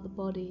throughout the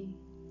body,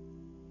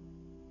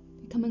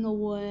 becoming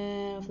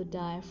aware of the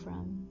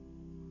diaphragm.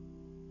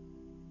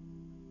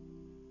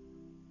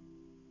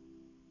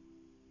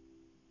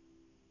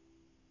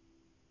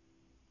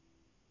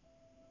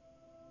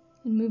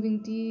 And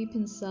moving deep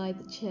inside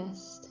the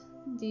chest,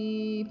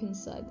 deep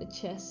inside the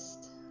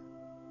chest,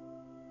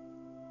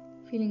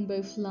 feeling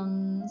both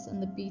lungs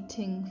and the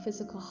beating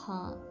physical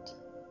heart,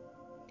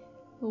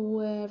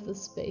 aware of the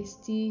space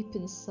deep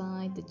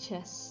inside the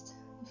chest,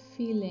 the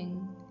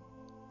feeling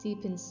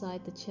deep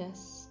inside the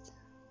chest.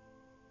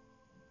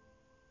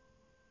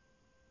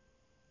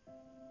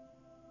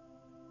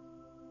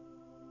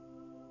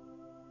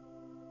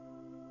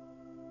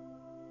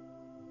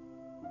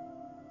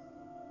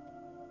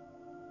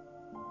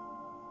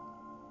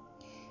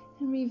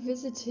 And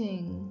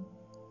revisiting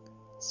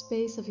the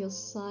space of your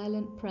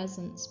silent,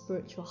 present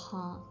spiritual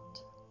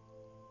heart,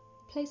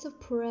 place of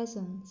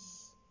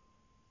presence,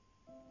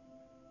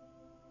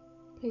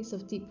 place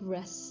of deep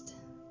rest.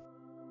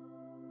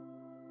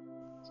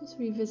 Just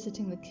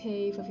revisiting the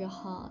cave of your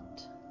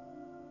heart,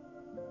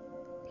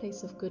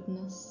 place of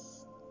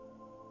goodness.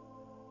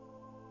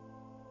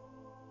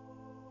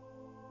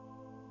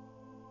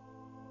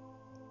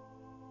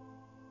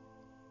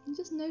 And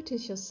just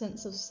notice your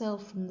sense of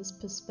self from this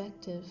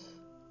perspective.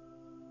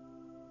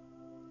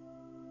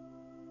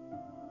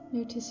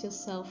 Notice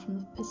yourself from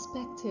the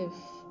perspective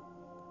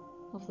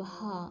of the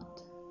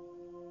heart.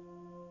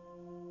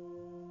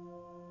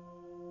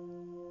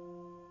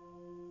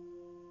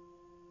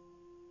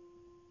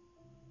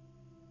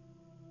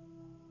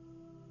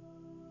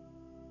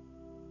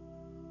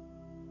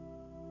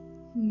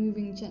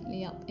 Moving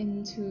gently up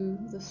into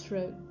the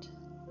throat,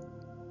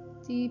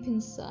 deep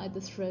inside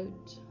the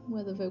throat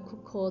where the vocal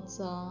cords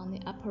are and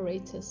the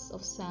apparatus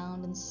of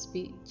sound and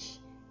speech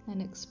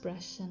and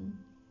expression.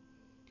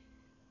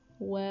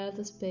 Aware of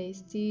the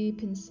space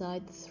deep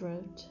inside the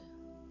throat,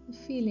 the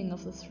feeling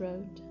of the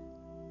throat.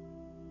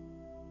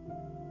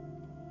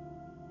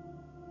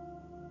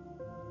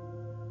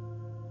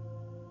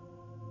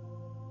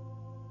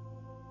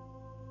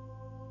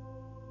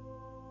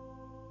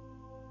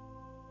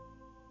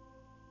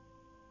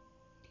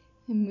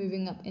 And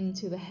moving up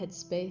into the head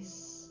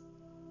space,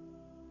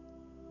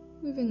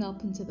 moving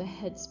up into the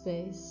head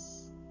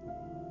space,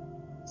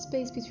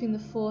 space between the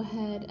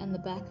forehead and the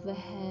back of the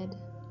head,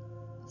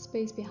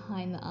 space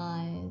behind the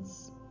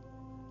eyes,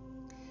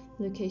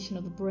 the location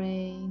of the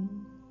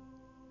brain,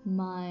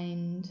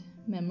 mind,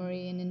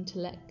 memory, and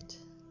intellect.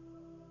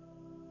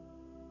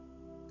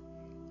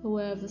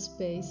 Aware of the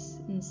space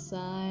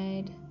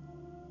inside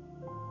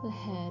the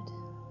head,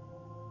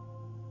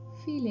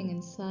 feeling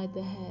inside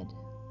the head.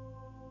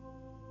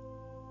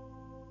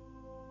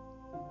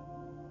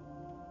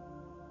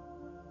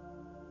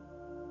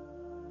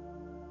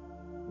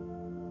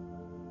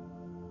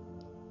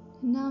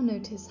 And now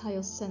notice how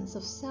your sense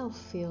of self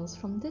feels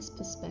from this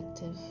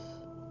perspective.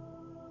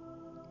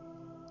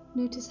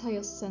 Notice how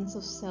your sense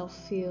of self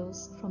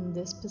feels from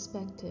this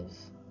perspective.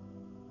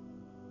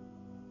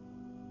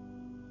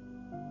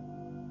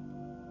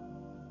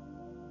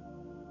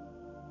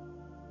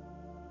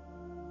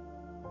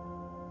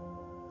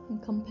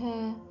 And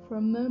compare for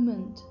a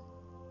moment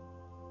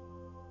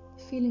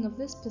the feeling of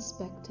this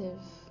perspective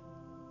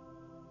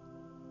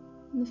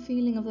and the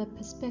feeling of the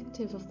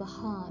perspective of the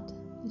heart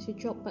as you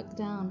drop back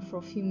down for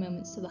a few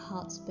moments to the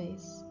heart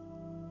space.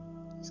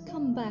 Just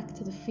come back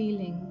to the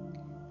feeling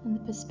and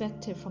the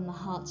perspective from the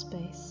heart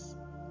space.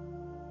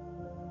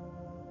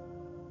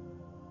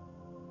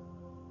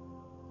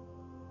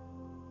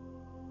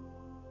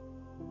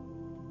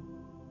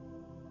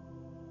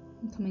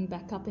 And coming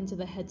back up into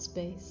the head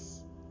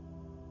space.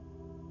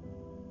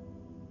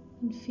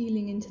 And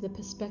feeling into the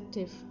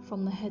perspective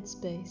from the head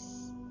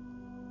space.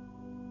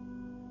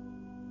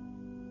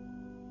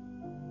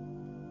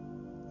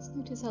 Just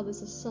notice how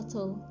there's a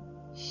subtle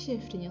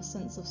shift in your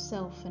sense of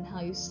self and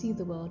how you see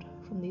the world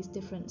from these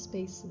different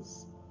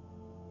spaces.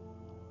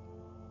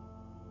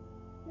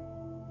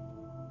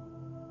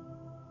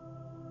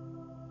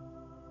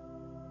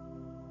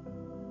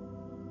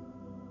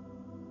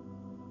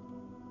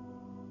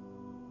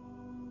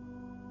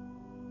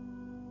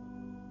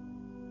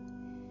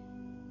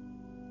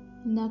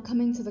 Now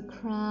coming to the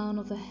crown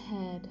of the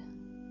head,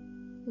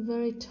 the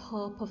very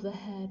top of the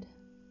head,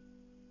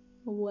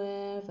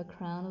 aware of the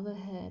crown of the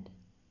head,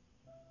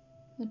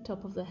 the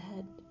top of the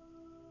head.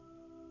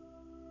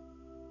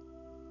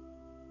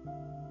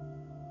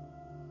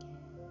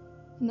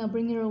 Now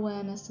bring your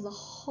awareness to the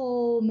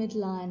whole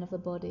midline of the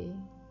body,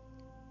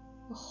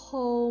 the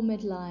whole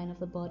midline of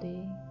the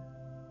body,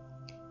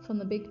 from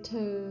the big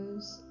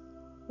toes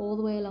all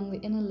the way along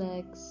the inner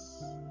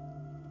legs,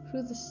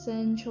 through the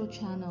central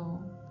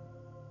channel,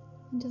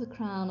 into the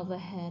crown of the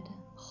head,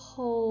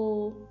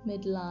 whole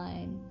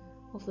midline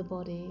of the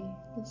body,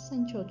 the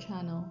central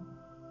channel.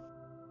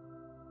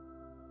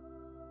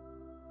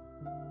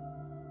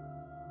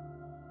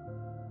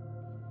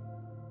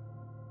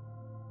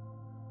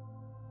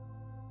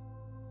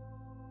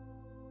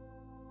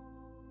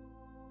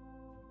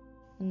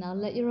 And now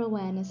let your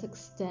awareness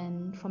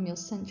extend from your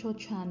central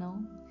channel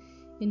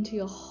into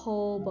your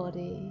whole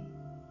body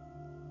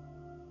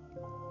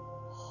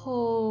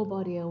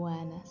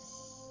awareness.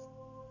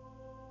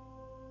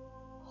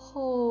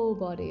 Whole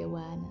body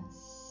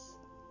awareness,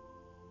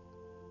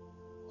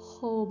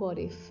 whole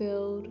body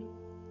filled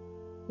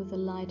with the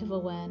light of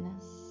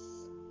awareness,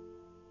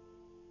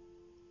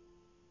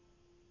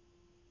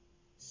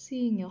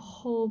 seeing your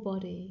whole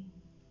body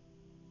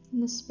in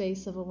the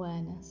space of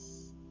awareness.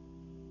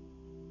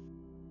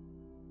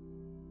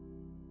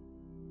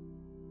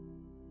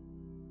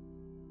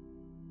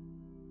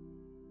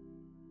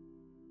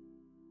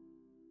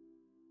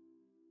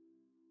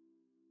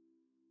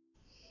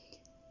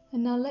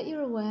 And now let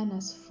your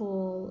awareness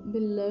fall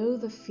below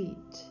the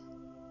feet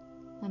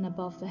and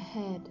above the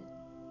head.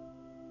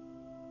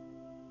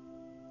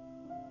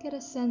 Get a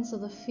sense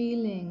of the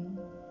feeling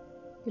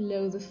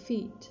below the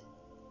feet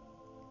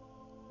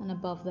and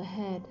above the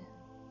head.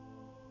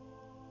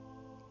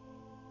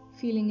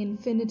 Feeling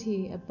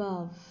infinity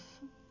above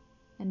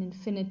and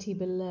infinity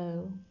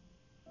below,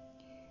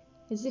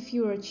 as if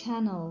you were a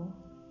channel,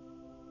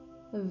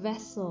 a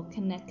vessel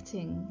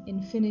connecting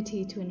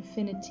infinity to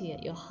infinity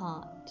at your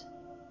heart,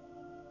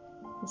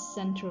 the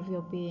center of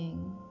your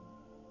being.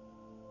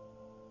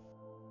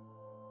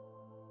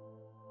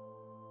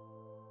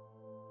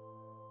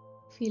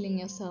 Feeling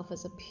yourself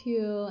as a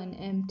pure and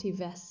empty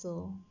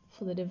vessel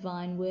for the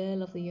divine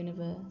will of the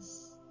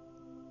universe.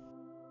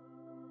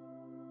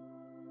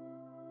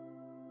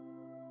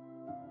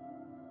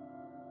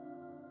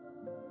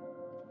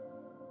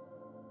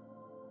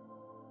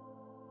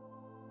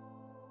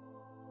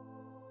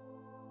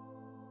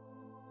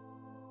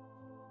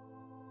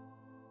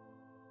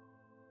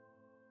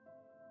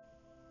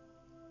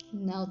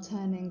 Now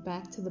turning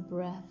back to the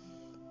breath,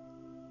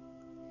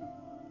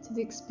 to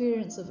the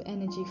experience of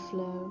energy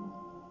flow.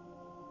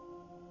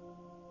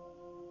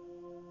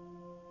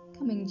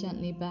 Coming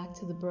gently back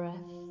to the breath.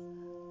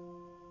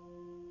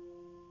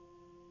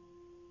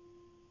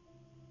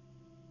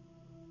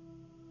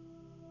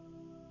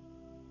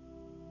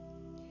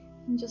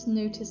 And just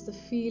notice the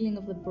feeling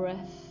of the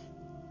breath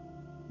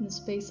in the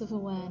space of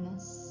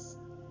awareness.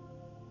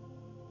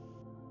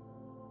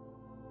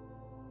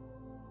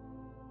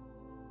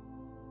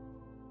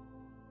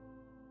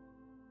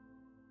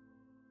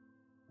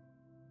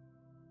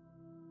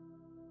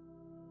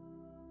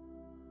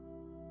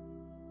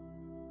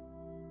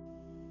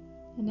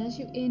 And as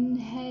you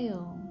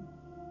inhale,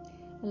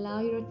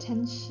 Allow your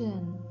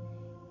attention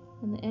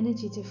and the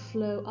energy to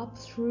flow up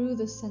through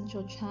the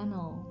central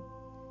channel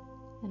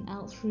and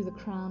out through the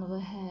crown of the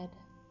head.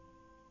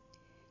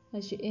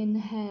 As you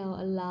inhale,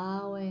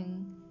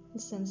 allowing the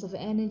sense of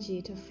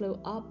energy to flow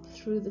up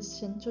through the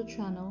central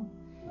channel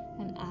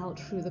and out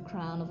through the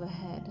crown of the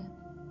head.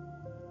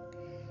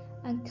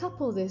 And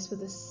couple this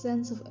with a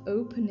sense of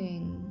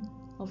opening,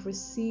 of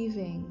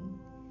receiving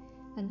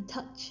and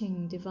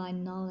touching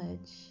divine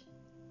knowledge.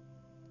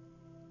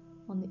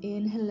 On the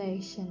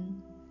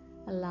inhalation,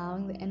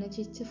 allowing the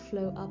energy to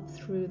flow up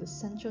through the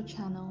central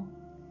channel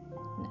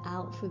and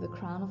out through the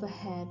crown of the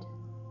head,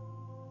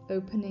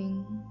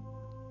 opening,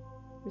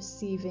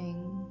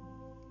 receiving,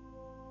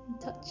 and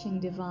touching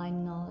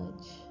divine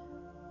knowledge.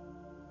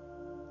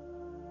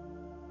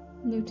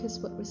 Notice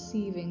what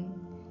receiving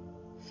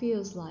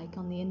feels like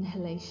on the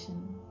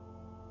inhalation.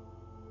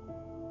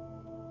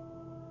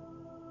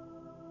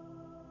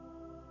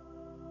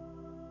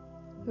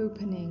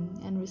 Opening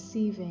and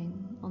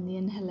receiving on the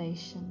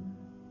inhalation.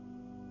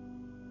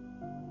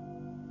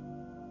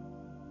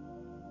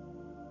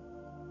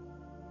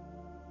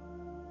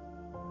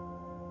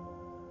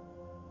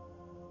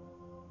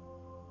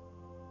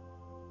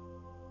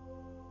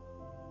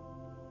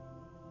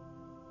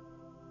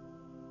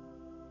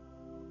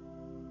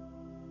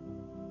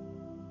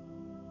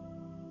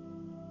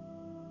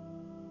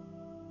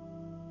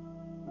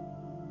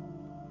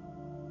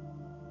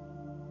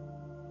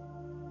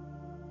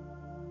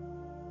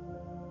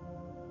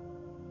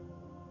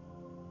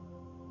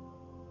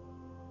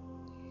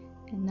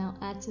 And now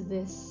add to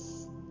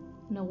this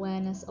an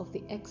awareness of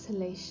the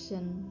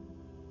exhalation,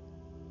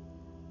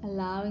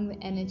 allowing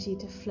the energy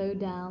to flow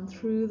down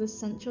through the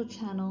central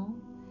channel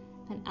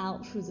and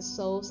out through the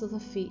soles of the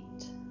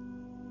feet.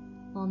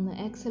 On the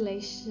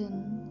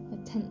exhalation,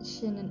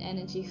 attention and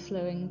energy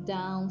flowing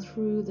down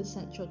through the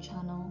central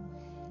channel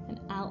and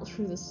out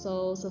through the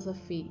soles of the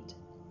feet.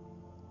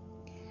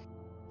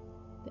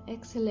 The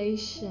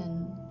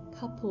exhalation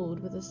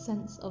coupled with a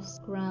sense of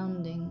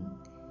grounding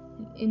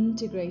and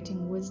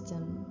integrating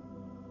wisdom.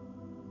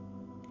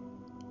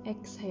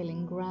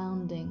 Exhaling,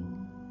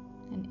 grounding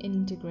and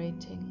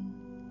integrating.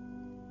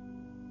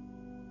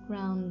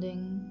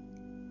 Grounding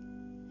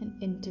and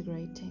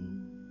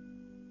integrating.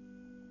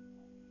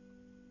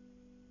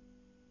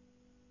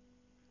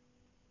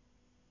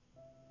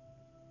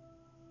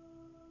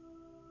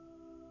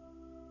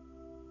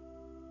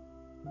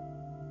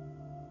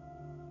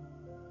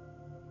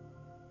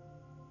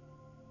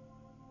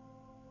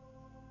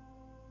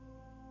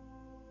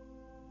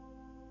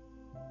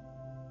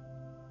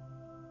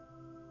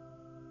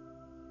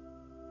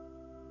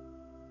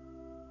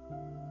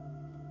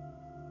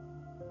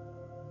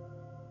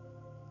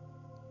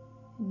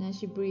 And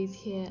as you breathe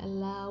here,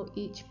 allow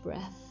each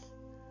breath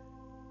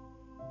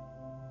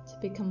to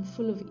become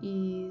full of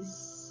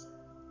ease,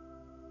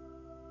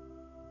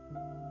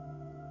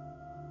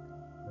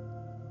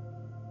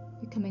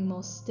 becoming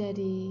more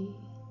steady,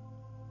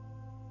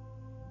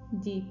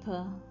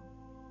 deeper,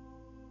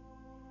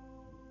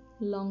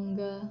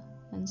 longer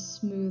and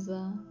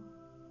smoother.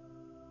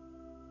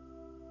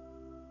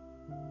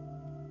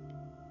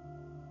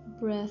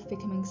 Breath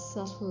becoming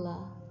subtler,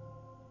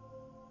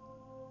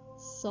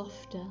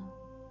 softer,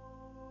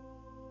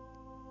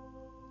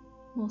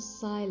 more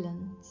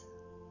silent.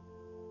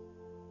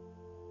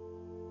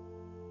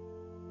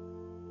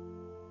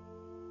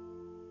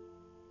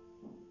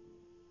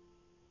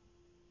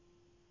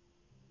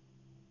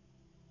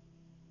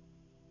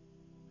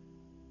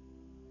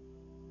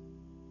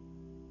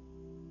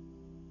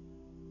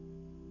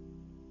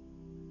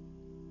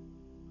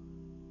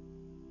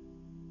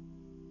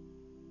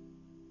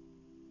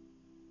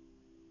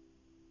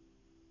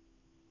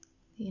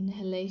 The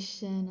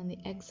inhalation and the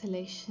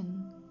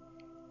exhalation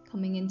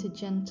coming into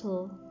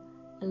gentle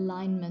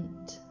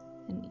alignment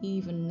and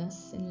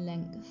evenness in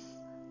length.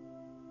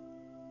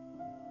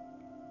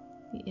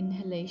 The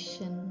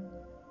inhalation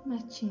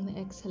matching the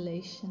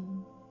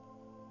exhalation.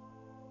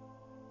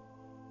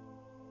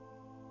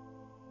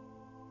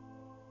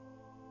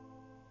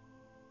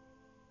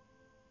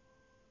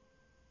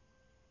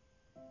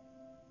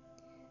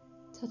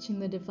 Touching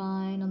the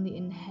divine on the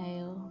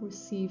inhale,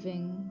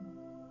 receiving,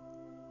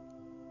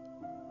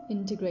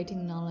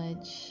 integrating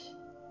knowledge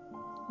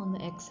on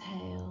the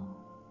exhale.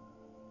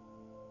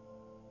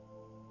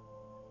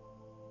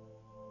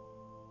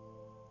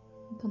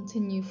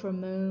 Continue for a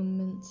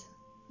moment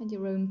at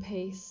your own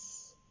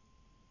pace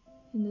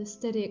in the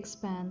steady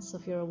expanse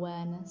of your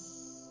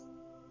awareness.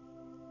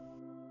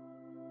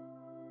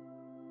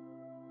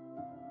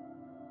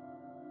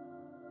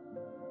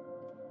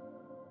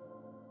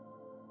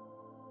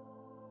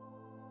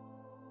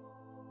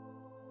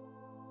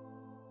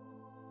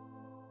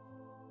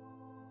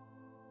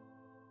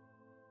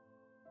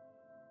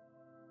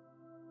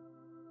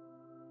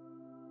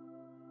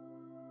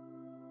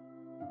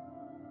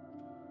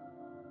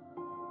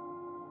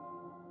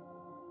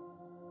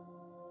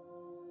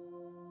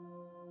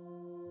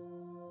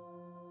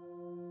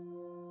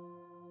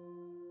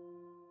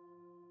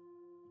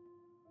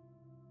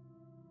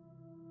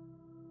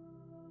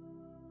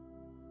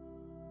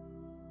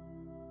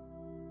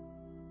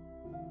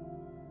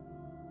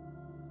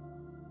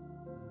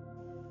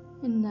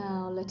 And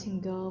now letting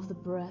go of the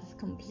breath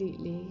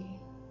completely,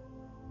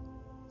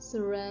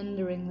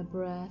 surrendering the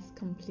breath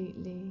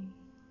completely,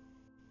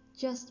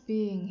 just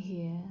being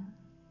here,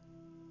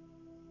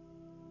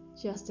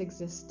 just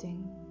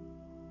existing,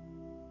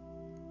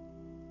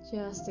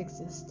 just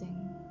existing.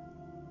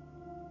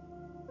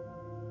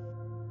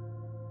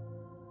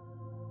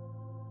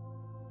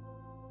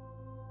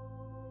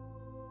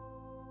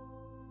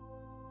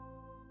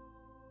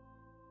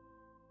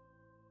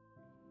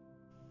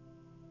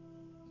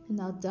 And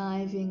now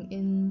diving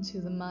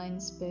into the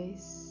mind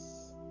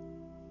space,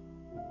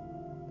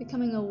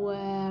 becoming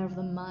aware of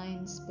the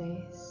mind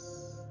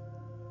space.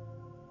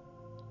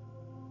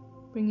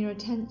 Bring your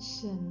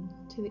attention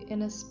to the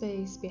inner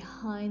space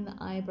behind the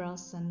eyebrow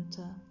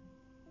center.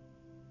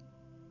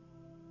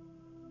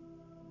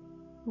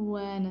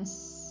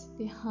 Awareness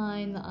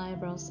behind the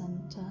eyebrow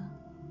center,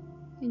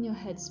 in your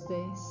head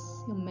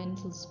space, your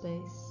mental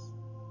space.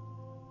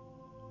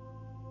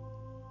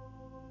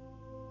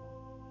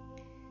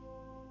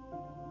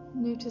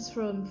 Notice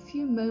for a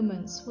few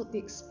moments what the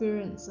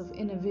experience of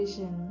inner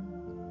vision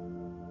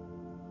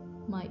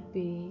might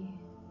be.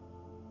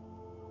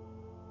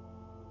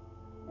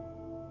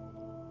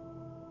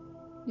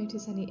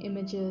 Notice any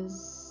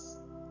images,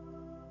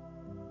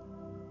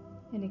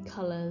 any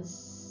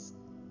colors,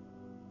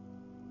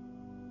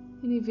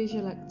 any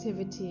visual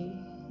activity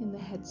in the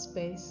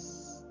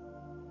headspace,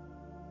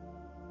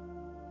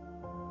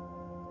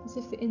 as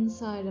if the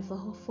inside of the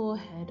whole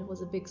forehead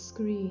was a big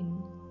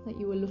screen that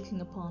you were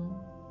looking upon.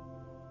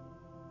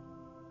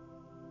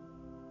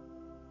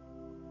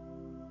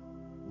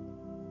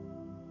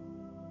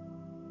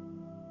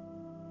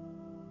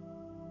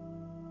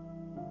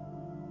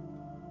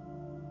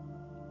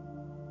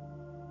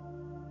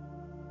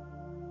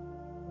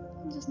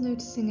 Just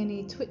noticing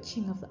any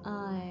twitching of the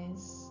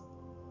eyes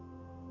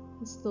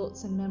as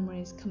thoughts and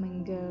memories come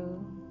and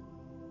go.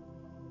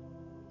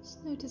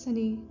 Just notice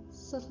any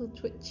subtle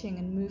twitching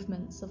and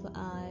movements of the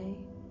eye.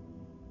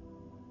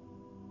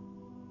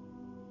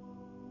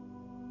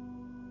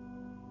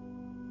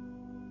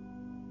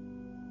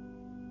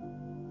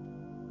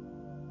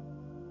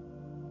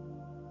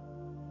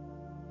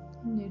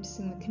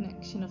 Noticing the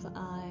connection of the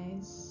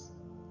eyes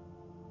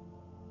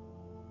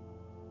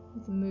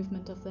with the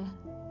movement of the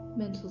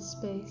mental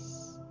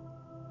space.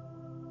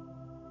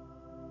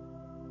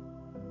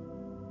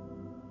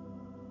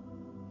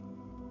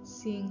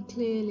 Seeing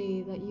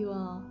clearly that you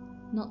are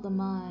not the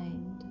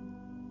mind,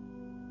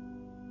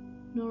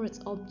 nor its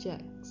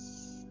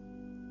objects,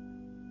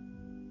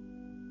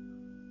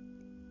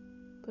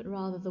 but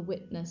rather the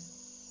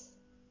witness,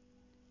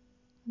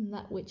 and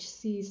that which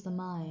sees the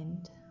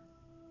mind.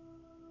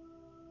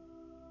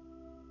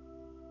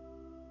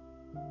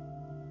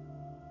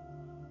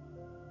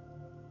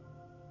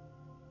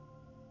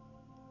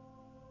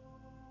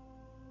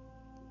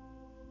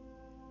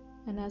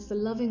 And as the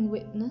loving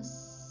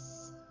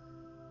witness,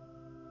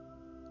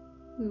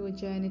 we will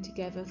journey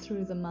together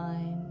through the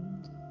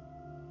mind,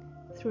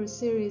 through a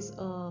series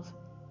of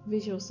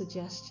visual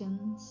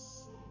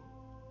suggestions.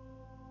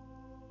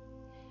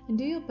 And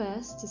do your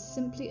best to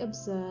simply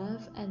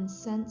observe and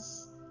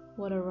sense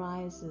what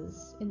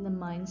arises in the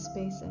mind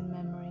space and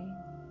memory,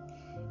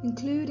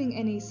 including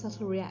any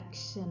subtle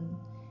reaction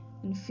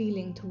and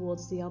feeling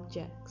towards the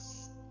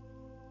objects.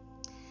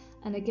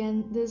 And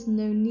again, there's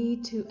no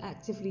need to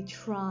actively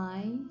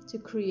try to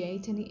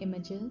create any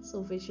images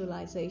or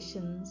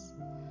visualizations,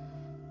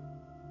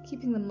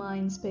 keeping the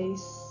mind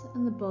space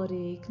and the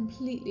body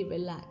completely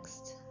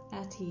relaxed,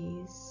 at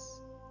ease.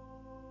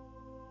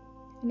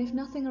 And if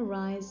nothing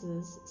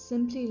arises,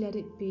 simply let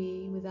it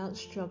be without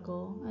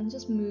struggle and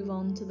just move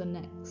on to the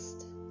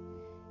next,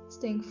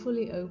 staying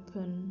fully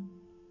open,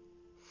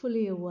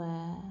 fully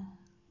aware.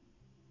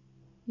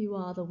 You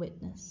are the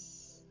witness.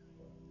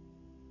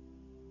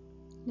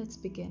 Let's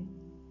begin.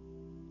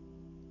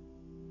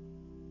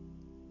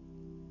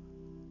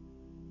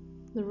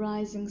 The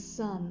rising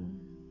sun,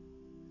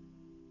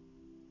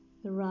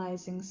 the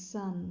rising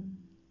sun.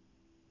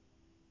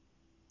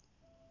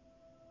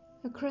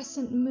 A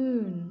crescent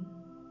moon,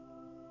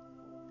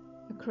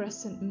 a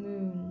crescent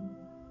moon.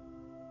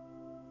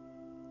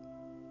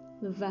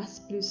 The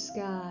vast blue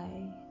sky,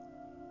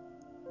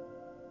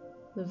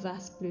 the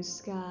vast blue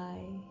sky.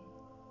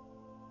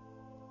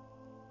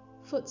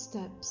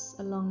 Footsteps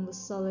along the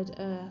solid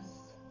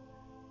earth,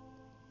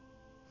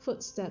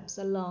 footsteps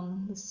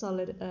along the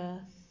solid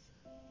earth.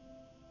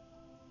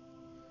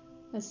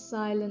 A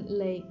silent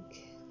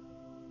lake,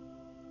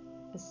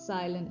 a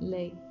silent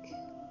lake.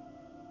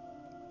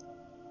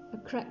 A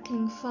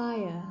crackling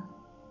fire,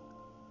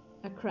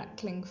 a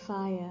crackling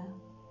fire.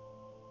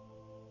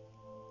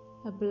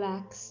 A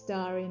black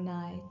starry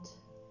night,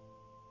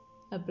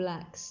 a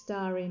black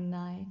starry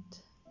night.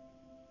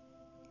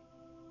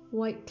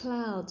 White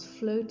clouds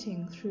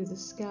floating through the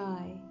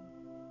sky,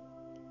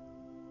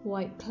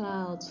 white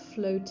clouds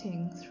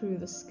floating through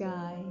the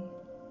sky.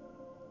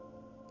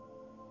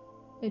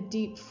 A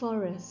deep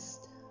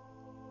forest,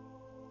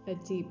 a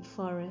deep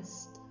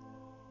forest.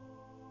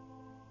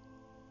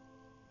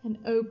 An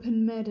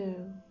open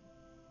meadow,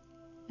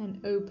 an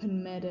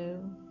open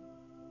meadow,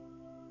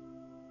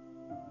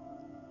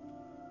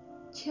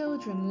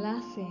 children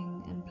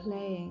laughing and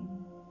playing,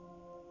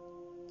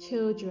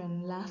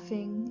 children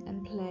laughing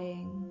and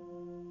playing,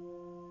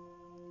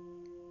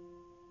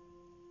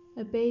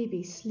 a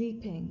baby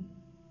sleeping,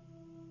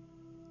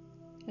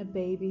 a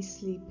baby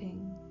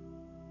sleeping,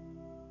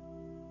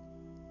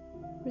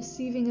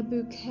 receiving a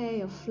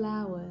bouquet of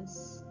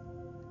flowers,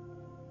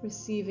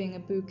 receiving a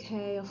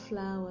bouquet of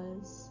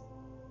flowers,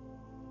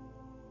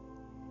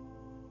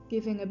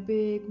 giving a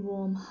big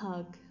warm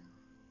hug,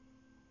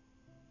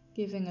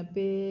 giving a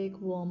big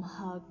warm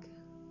hug.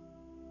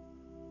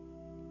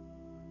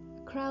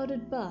 A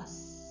crowded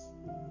bus,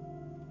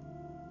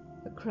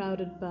 a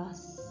crowded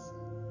bus,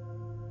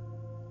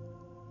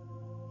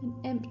 an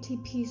empty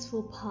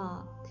peaceful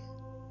park,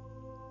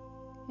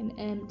 an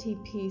empty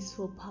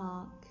peaceful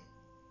park,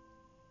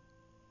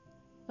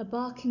 a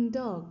barking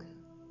dog,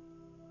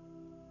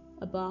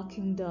 a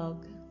barking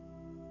dog,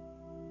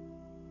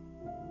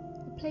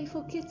 a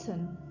playful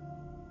kitten,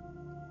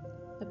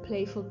 a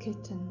playful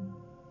kitten,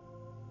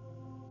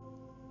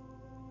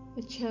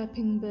 a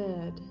chirping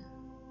bird,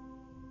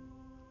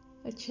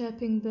 a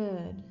chirping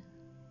bird,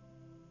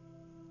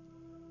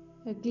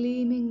 a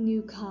gleaming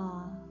new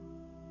car,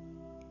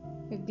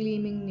 a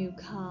gleaming new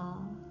car,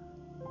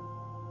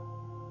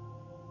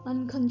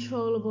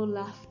 uncontrollable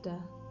laughter,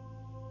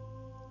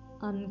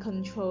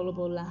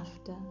 uncontrollable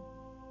laughter,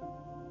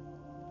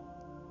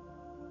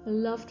 a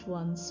loved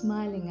one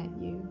smiling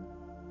at you,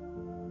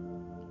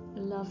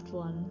 a loved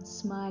one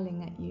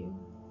smiling at you.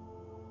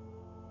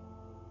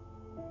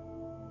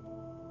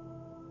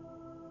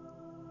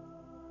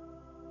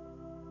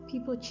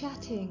 People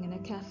chatting in a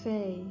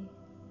cafe,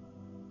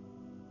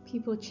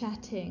 people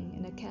chatting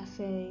in a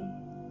cafe,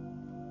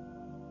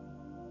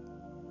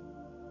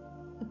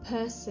 a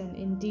person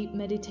in deep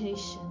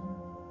meditation,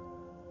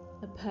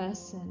 a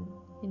person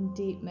in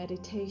deep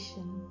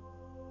meditation,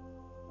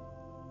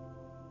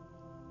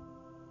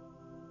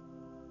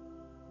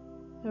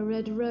 a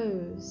red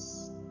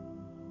rose,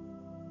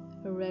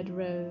 a red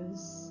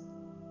rose,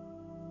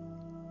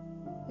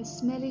 a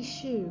smelly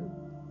shoe,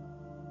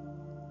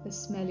 a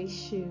smelly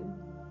shoe,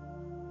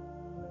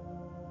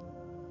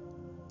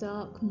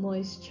 dark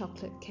moist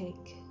chocolate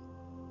cake,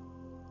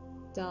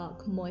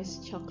 dark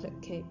moist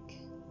chocolate cake,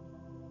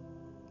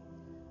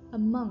 a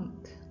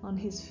monk on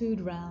his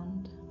food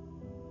round,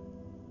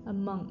 a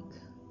monk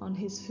on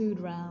his food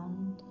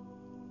round,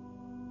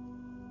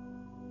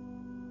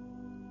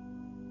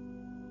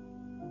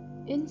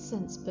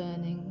 incense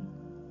burning,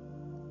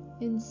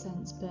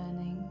 incense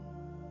burning,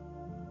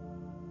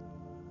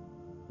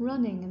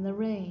 running in the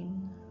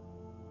rain,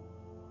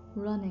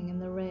 running in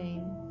the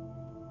rain,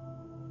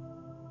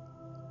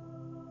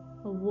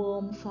 a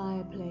warm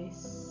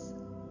fireplace,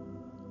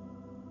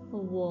 a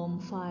warm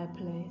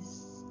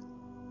fireplace,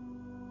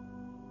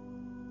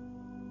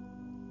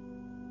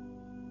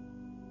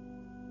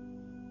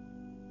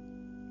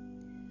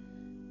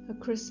 a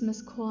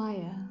Christmas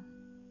choir,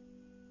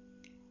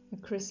 a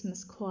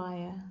Christmas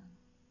choir,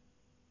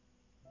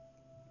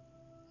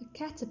 a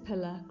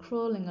caterpillar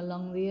crawling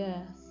along the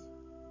earth,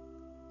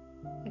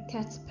 a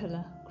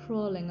caterpillar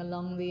crawling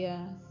along the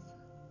earth,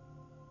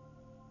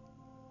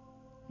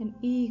 an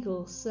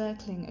eagle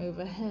circling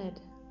overhead,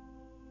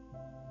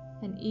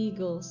 an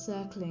eagle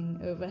circling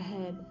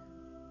overhead,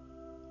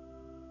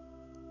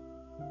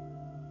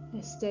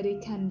 a steady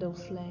candle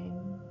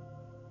flame,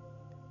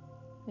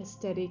 a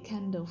steady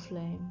candle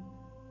flame,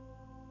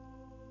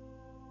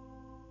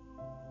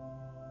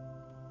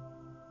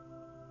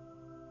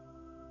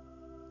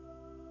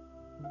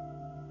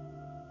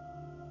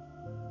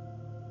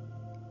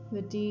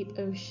 the deep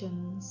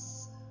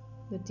oceans,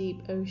 the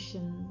deep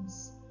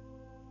oceans,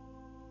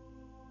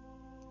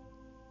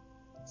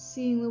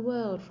 seeing the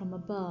world from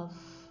above,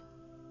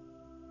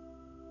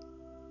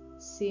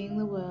 seeing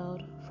the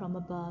world from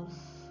above,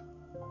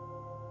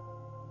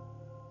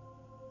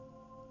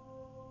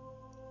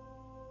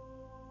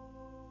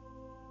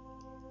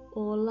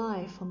 all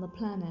life on the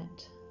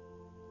planet,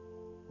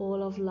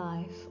 all of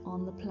life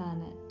on the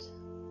planet,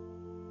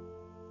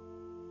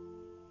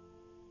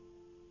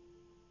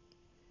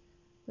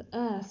 the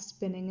earth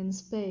spinning in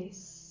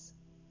space,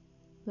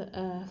 the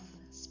earth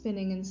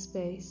spinning in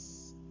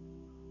space,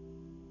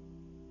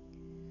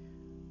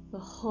 the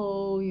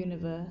whole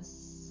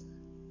universe,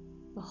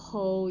 the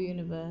whole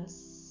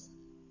universe,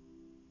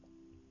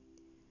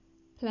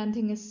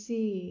 planting a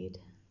seed,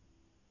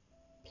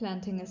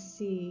 planting a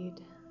seed,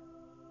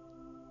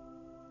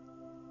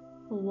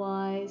 a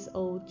wise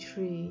old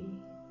tree,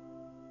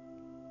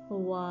 a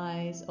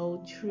wise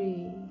old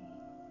tree,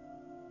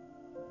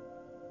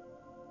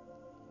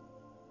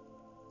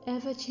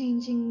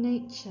 ever-changing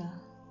nature,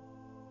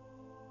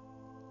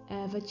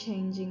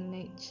 ever-changing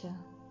nature,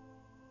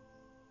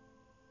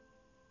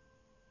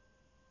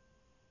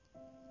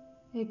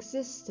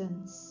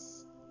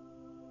 existence,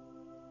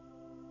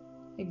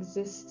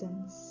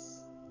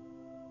 existence,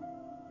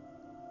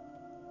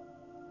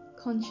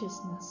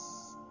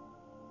 consciousness,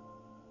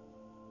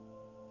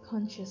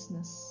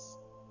 consciousness,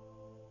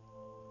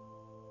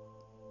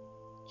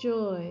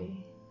 joy,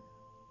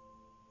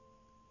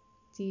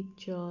 deep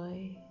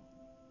joy,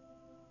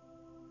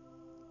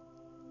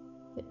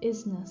 the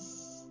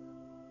isness,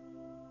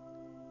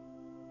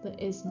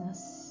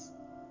 presence,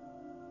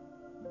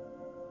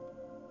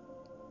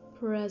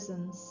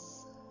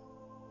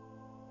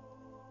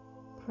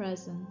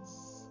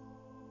 presence,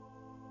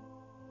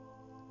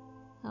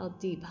 our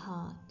deep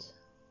heart,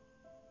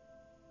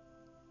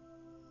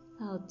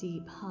 our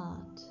deep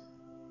heart.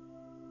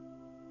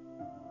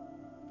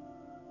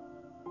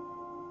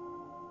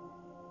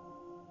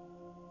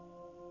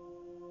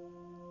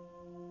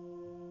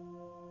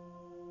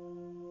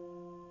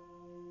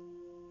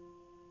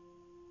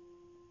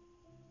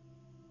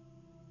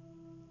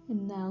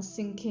 And now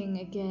sinking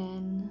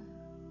again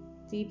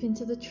deep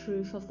into the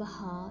truth of the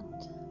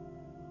heart,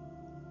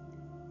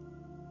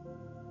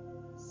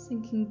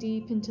 sinking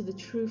deep into the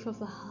truth of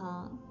the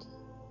heart,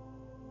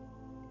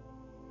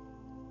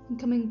 and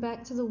coming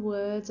back to the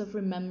words of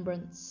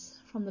remembrance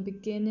from the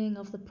beginning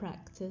of the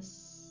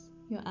practice,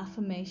 your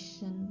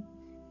affirmation,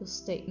 your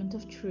statement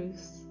of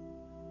truth.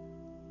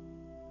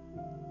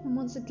 And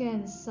once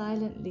again,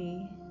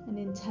 silently and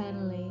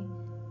internally,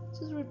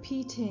 just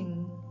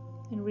repeating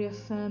and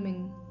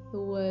reaffirming the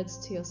words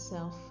to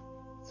yourself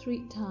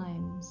 3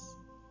 times.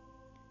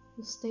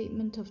 Your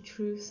statement of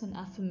truth and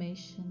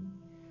affirmation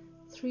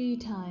 3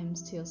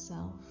 times to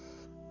yourself.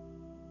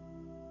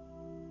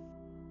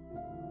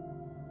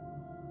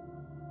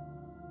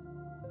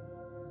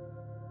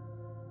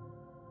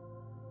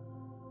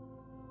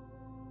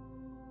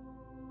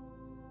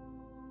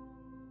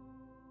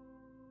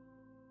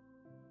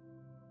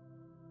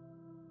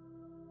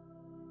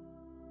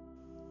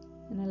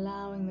 And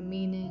allowing the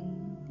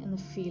meaning and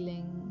the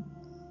feeling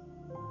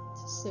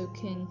to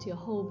soak into your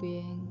whole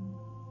being.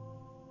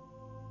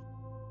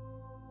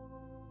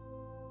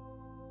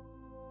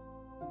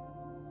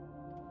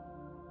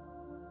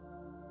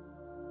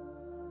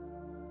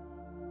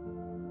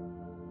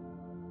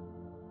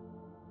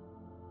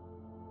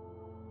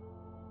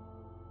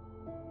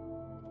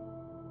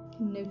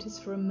 And notice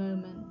for a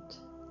moment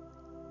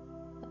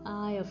the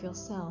I of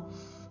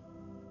yourself,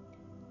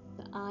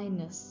 the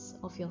I-ness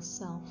of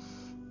yourself,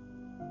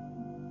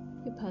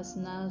 your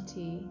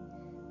personality,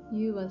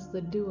 you as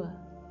the doer,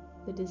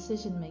 the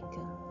decision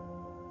maker,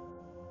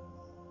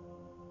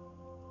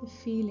 the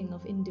feeling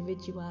of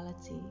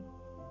individuality,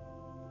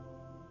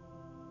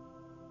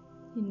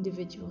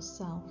 individual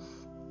self.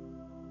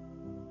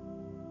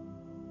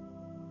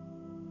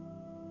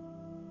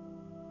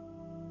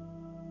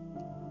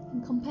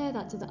 And compare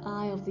that to the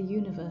I of the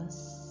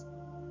universe.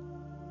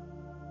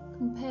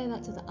 Compare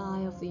that to the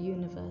I of the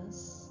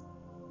universe.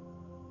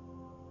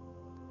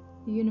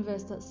 The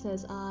universe that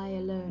says I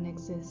alone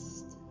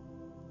exist.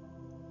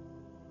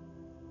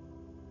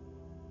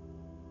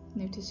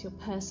 Notice your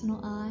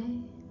personal I,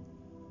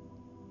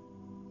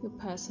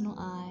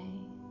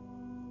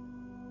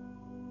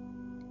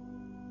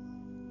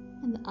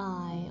 and the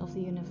I of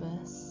the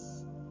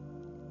universe,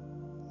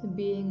 the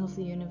being of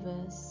the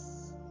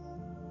universe,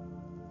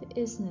 the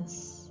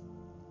isness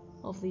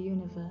of the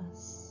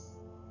universe.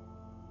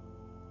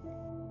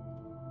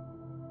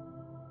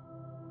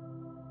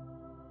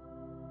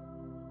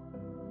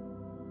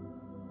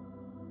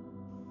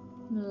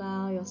 And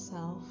allow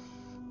yourself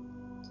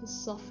to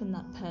soften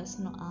that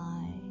personal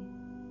I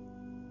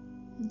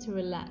and to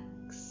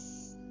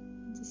relax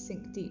and to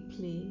sink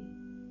deeply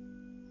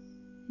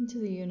into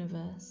the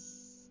universe.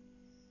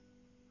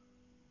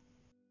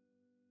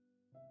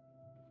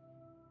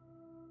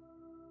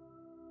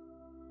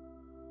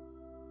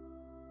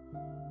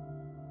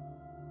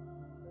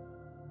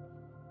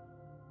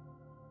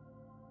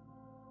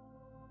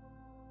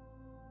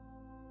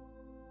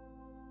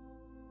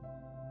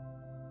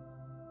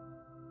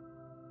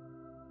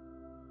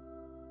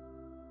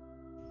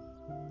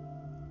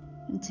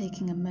 And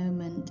taking a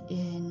moment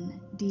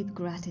in deep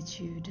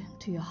gratitude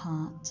to your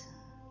heart,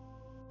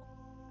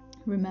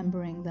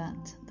 remembering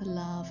that the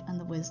love and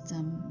the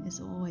wisdom is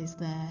always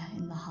there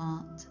in the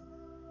heart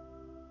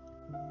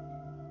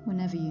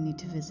whenever you need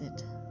to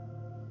visit.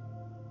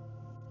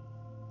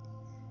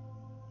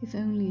 If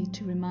only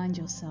to remind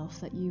yourself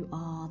that you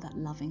are that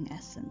loving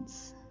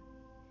essence,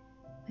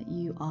 that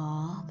you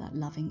are that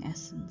loving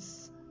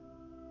essence.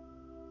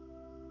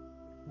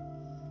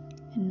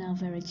 And now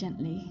very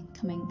gently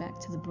coming back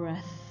to the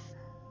breath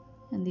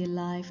and the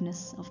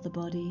aliveness of the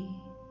body.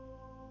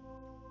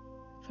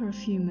 For a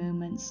few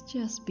moments,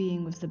 just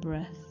being with the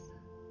breath.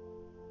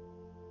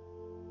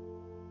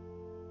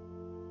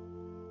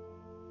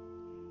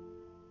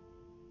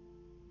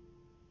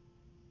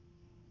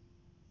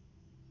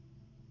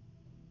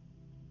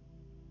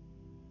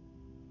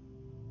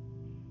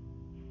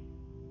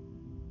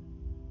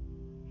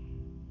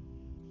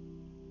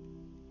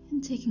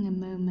 And taking a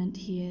moment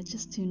here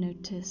just to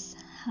notice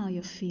how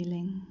you're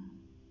feeling.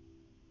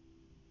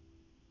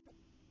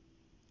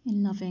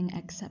 In loving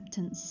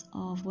acceptance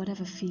of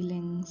whatever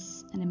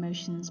feelings and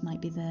emotions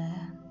might be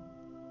there.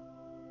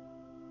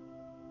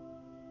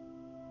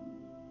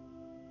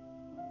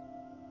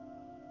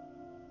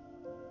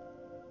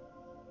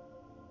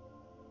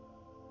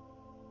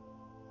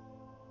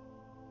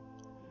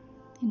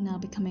 And now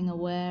becoming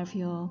aware of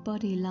your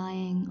body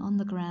lying on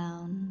the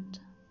ground.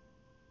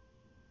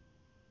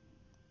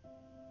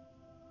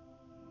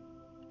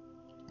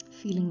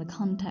 Feeling the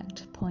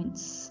contact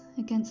points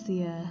against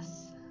the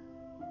earth.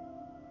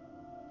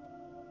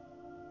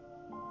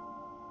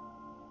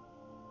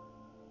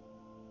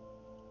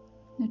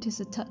 Notice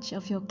the touch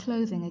of your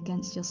clothing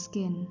against your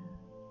skin.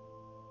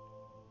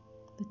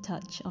 The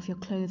touch of your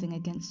clothing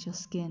against your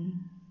skin.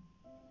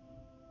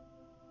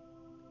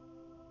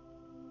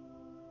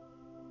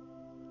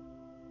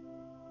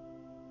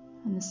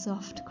 And the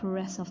soft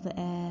caress of the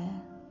air.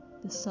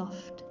 The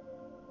soft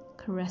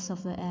caress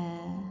of the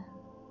air.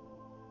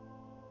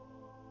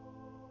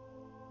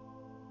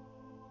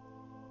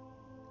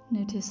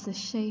 Notice the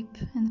shape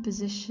and the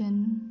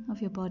position of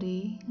your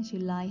body as you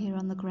lie here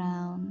on the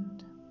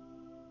ground.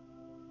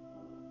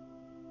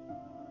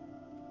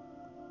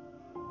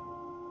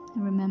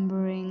 And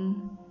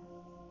remembering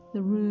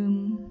the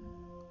room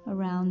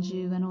around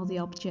you and all the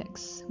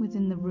objects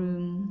within the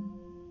room.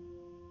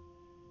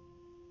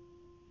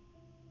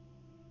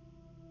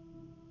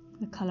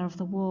 The color of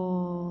the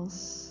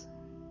walls.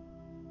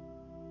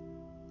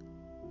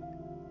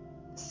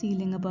 The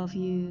ceiling above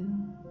you.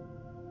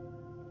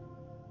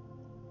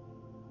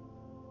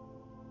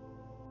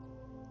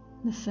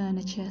 The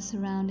furniture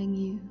surrounding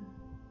you.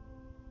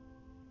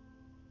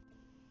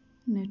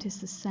 Notice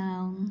the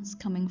sounds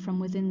coming from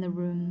within the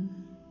room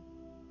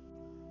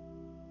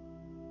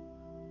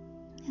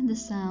and the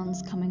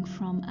sounds coming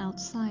from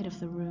outside of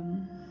the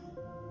room.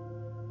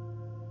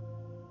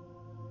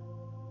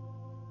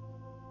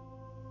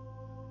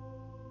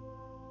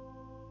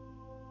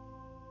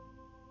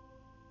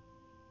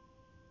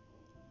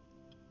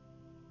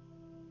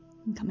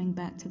 And coming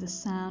back to the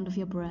sound of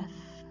your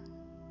breath.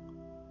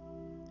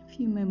 A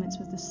few moments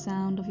with the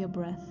sound of your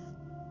breath.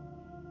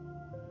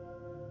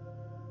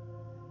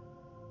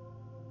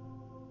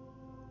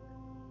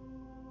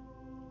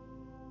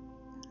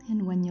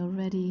 And when you're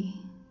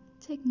ready,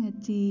 taking a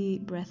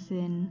deep breath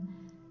in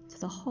to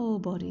the whole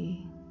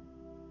body,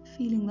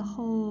 feeling the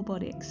whole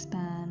body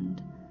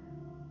expand.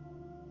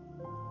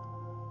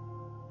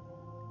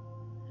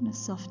 And a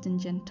soft and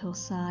gentle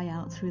sigh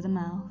out through the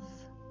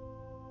mouth.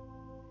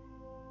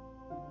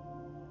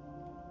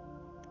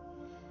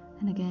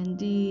 And again,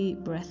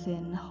 deep breath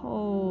in, the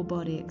whole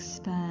body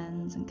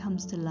expands and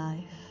comes to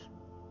life.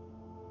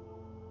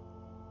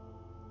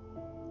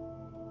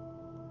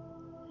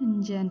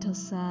 And gentle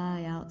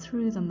sigh out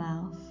through the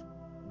mouth.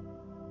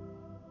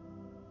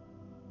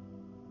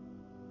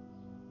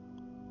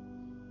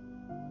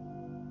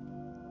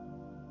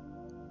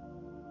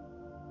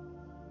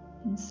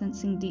 And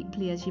sensing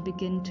deeply as you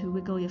begin to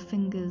wiggle your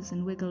fingers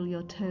and wiggle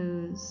your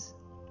toes.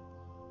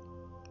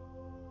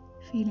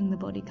 Feeling the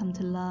body come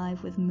to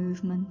life with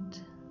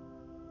movement.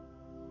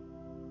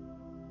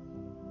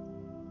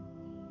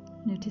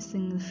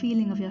 Noticing the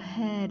feeling of your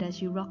head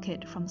as you rock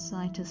it from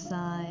side to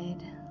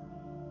side.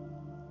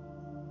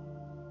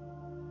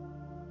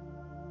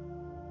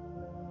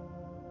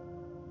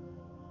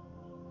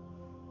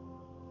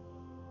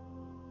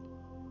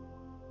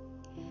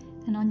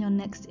 And on your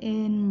next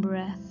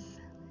in-breath,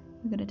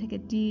 we're going to take a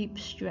deep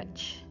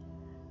stretch,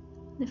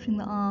 lifting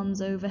the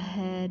arms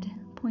overhead,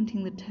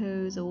 pointing the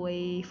toes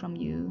away from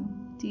you.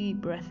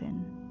 Deep breath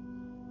in.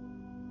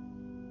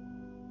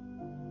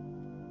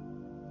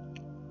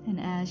 And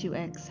as you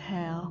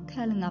exhale,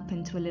 curling up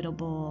into a little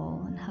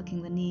ball and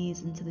hugging the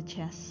knees into the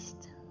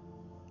chest,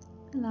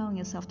 allowing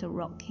yourself to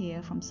rock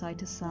here from side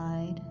to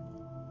side.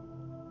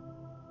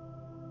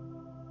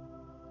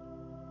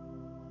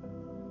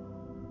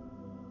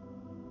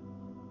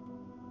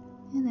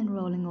 And then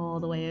rolling all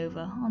the way over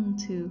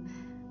onto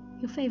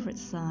your favorite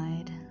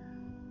side.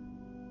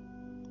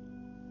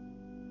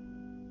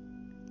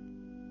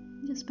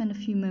 Just spend a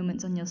few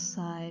moments on your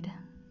side,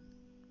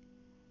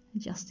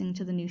 adjusting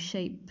to the new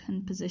shape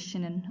and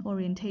position and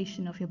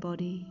orientation of your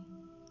body.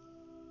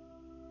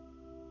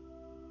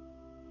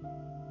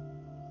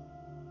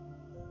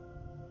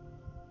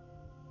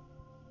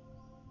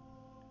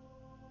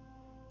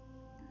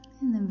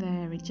 And then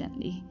very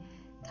gently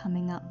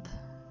coming up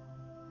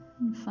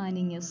and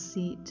finding your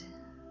seat,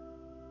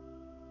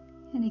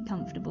 any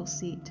comfortable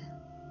seat.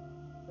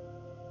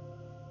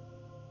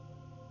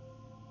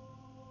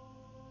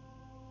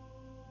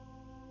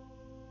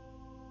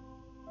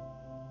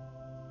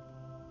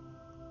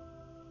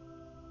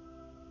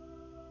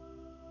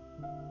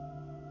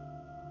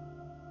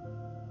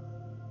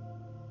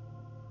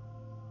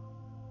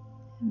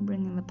 And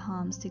bringing the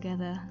palms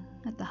together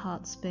at the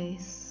heart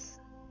space.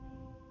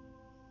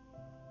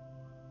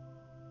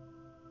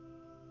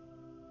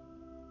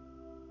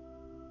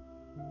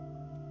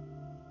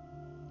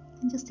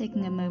 And just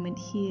taking a moment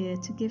here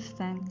to give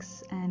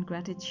thanks and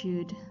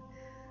gratitude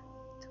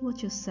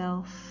towards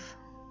yourself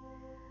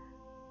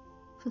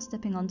for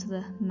stepping onto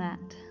the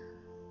mat,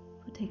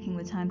 for taking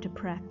the time to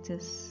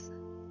practice.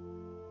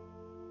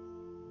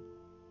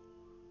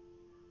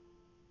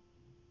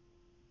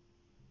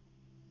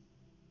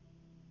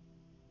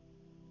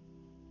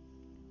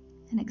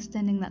 And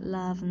extending that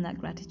love and that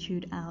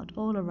gratitude out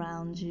all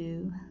around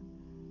you.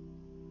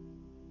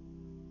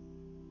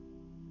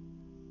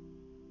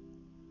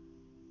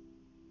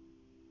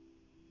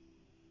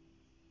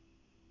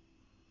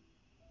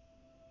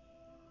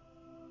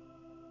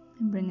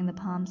 Bringing the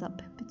palms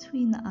up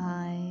between the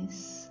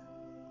eyes.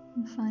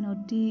 And final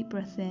deep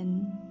breath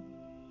in.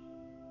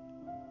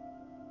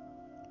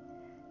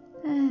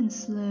 And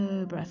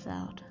slow breath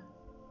out.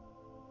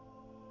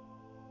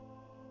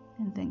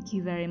 And thank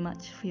you very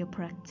much for your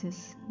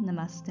practice.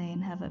 Namaste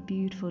and have a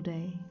beautiful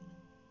day.